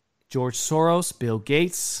 George Soros, Bill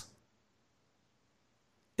Gates.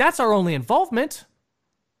 That's our only involvement.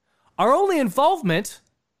 Our only involvement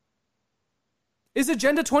is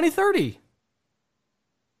Agenda 2030.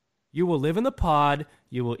 You will live in the pod,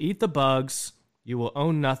 you will eat the bugs, you will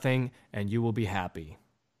own nothing, and you will be happy.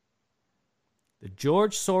 The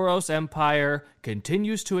George Soros empire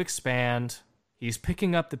continues to expand. He's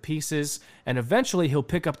picking up the pieces, and eventually he'll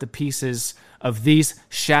pick up the pieces of these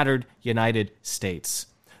shattered United States.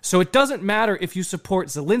 So it doesn't matter if you support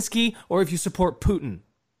Zelensky or if you support Putin.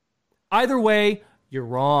 Either way, you're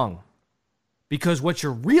wrong. Because what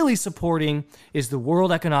you're really supporting is the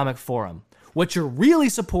World Economic Forum. What you're really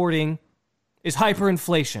supporting is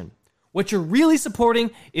hyperinflation. What you're really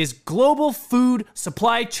supporting is global food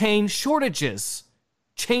supply chain shortages,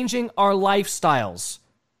 changing our lifestyles.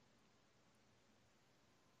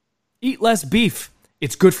 Eat less beef.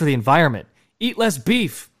 It's good for the environment. Eat less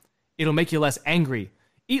beef. It'll make you less angry.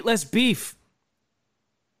 Eat less beef.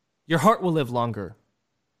 Your heart will live longer.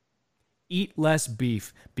 Eat less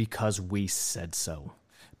beef because we said so.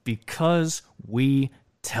 Because we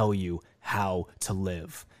tell you how to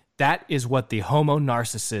live. That is what the Homo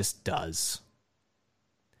narcissist does.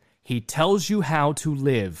 He tells you how to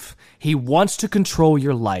live. He wants to control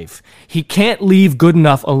your life. He can't leave good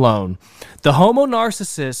enough alone. The Homo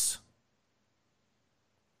narcissist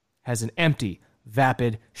has an empty,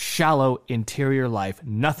 vapid, shallow interior life,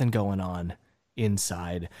 nothing going on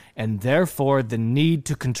inside, and therefore the need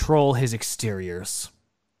to control his exteriors.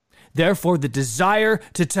 Therefore the desire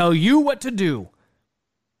to tell you what to do.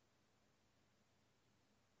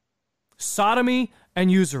 Sodomy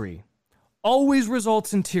and usury always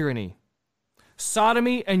results in tyranny.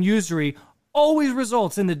 Sodomy and usury always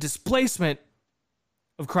results in the displacement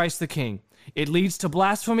of Christ the King. It leads to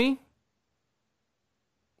blasphemy.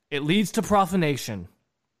 It leads to profanation.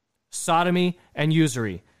 Sodomy and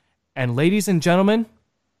usury. And ladies and gentlemen,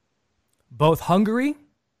 both Ukraine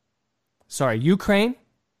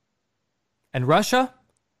and Russia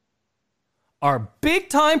are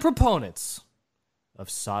big-time proponents of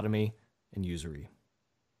sodomy and usury.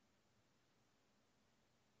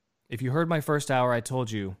 If you heard my first hour, I told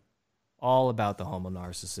you all about the Homo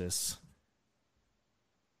narcissists.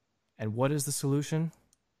 And what is the solution?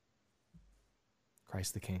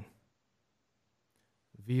 Christ the King.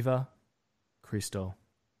 Viva Cristo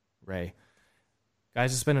Rey.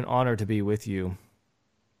 Guys, it's been an honor to be with you.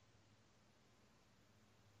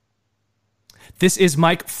 This is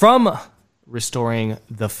Mike from Restoring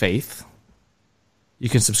the Faith. You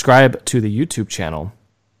can subscribe to the YouTube channel.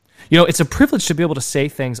 You know, it's a privilege to be able to say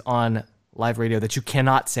things on live radio that you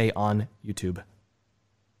cannot say on YouTube.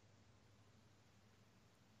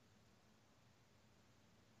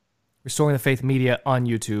 Restoring the Faith Media on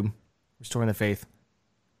YouTube.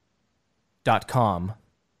 RestoringTheFaith.com.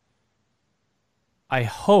 I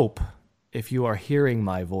hope if you are hearing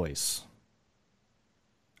my voice,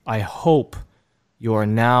 I hope you are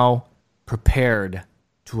now prepared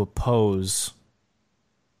to oppose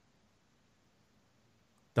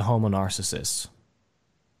the Homo narcissists.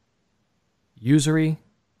 Usury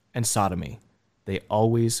and sodomy, they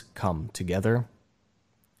always come together,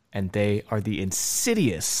 and they are the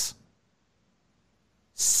insidious,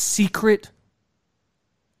 secret,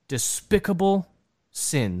 despicable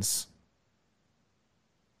sins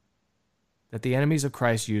that the enemies of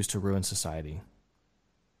Christ use to ruin society.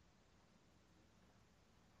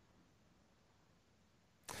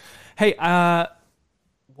 Hey,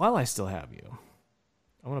 while I still have you,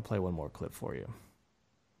 I want to play one more clip for you.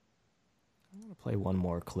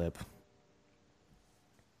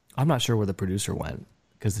 I'm not sure where the producer went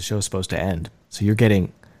because the show's supposed to end. So you're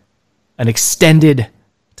getting an extended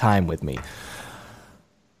time with me.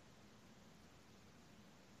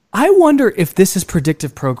 I wonder if this is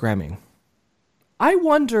predictive programming. I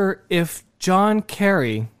wonder if John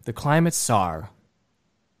Kerry, the climate czar,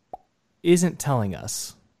 isn't telling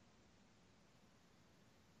us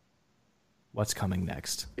what's coming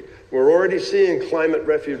next. We're already seeing climate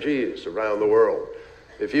refugees around the world.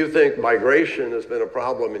 If you think migration has been a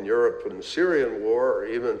problem in Europe from the Syrian war, or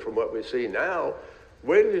even from what we see now,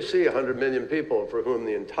 where do you see 100 million people for whom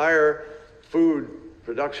the entire food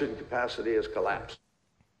production capacity has collapsed?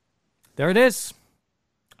 There it is.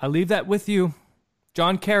 I leave that with you.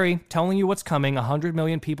 John Kerry telling you what's coming, 100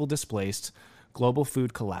 million people displaced, global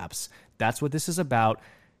food collapse. That's what this is about.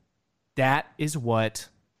 That is what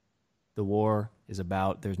the war is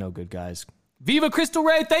about. There's no good guys. Viva Cristo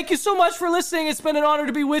Rey. Thank you so much for listening. It's been an honor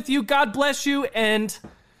to be with you. God bless you. And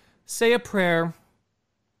say a prayer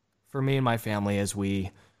for me and my family as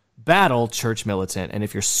we battle Church Militant. And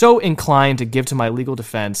if you're so inclined to give to my legal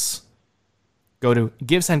defense, go to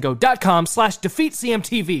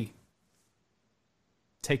givesendgo.com/defeatcmtv.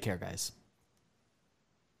 Take care, guys.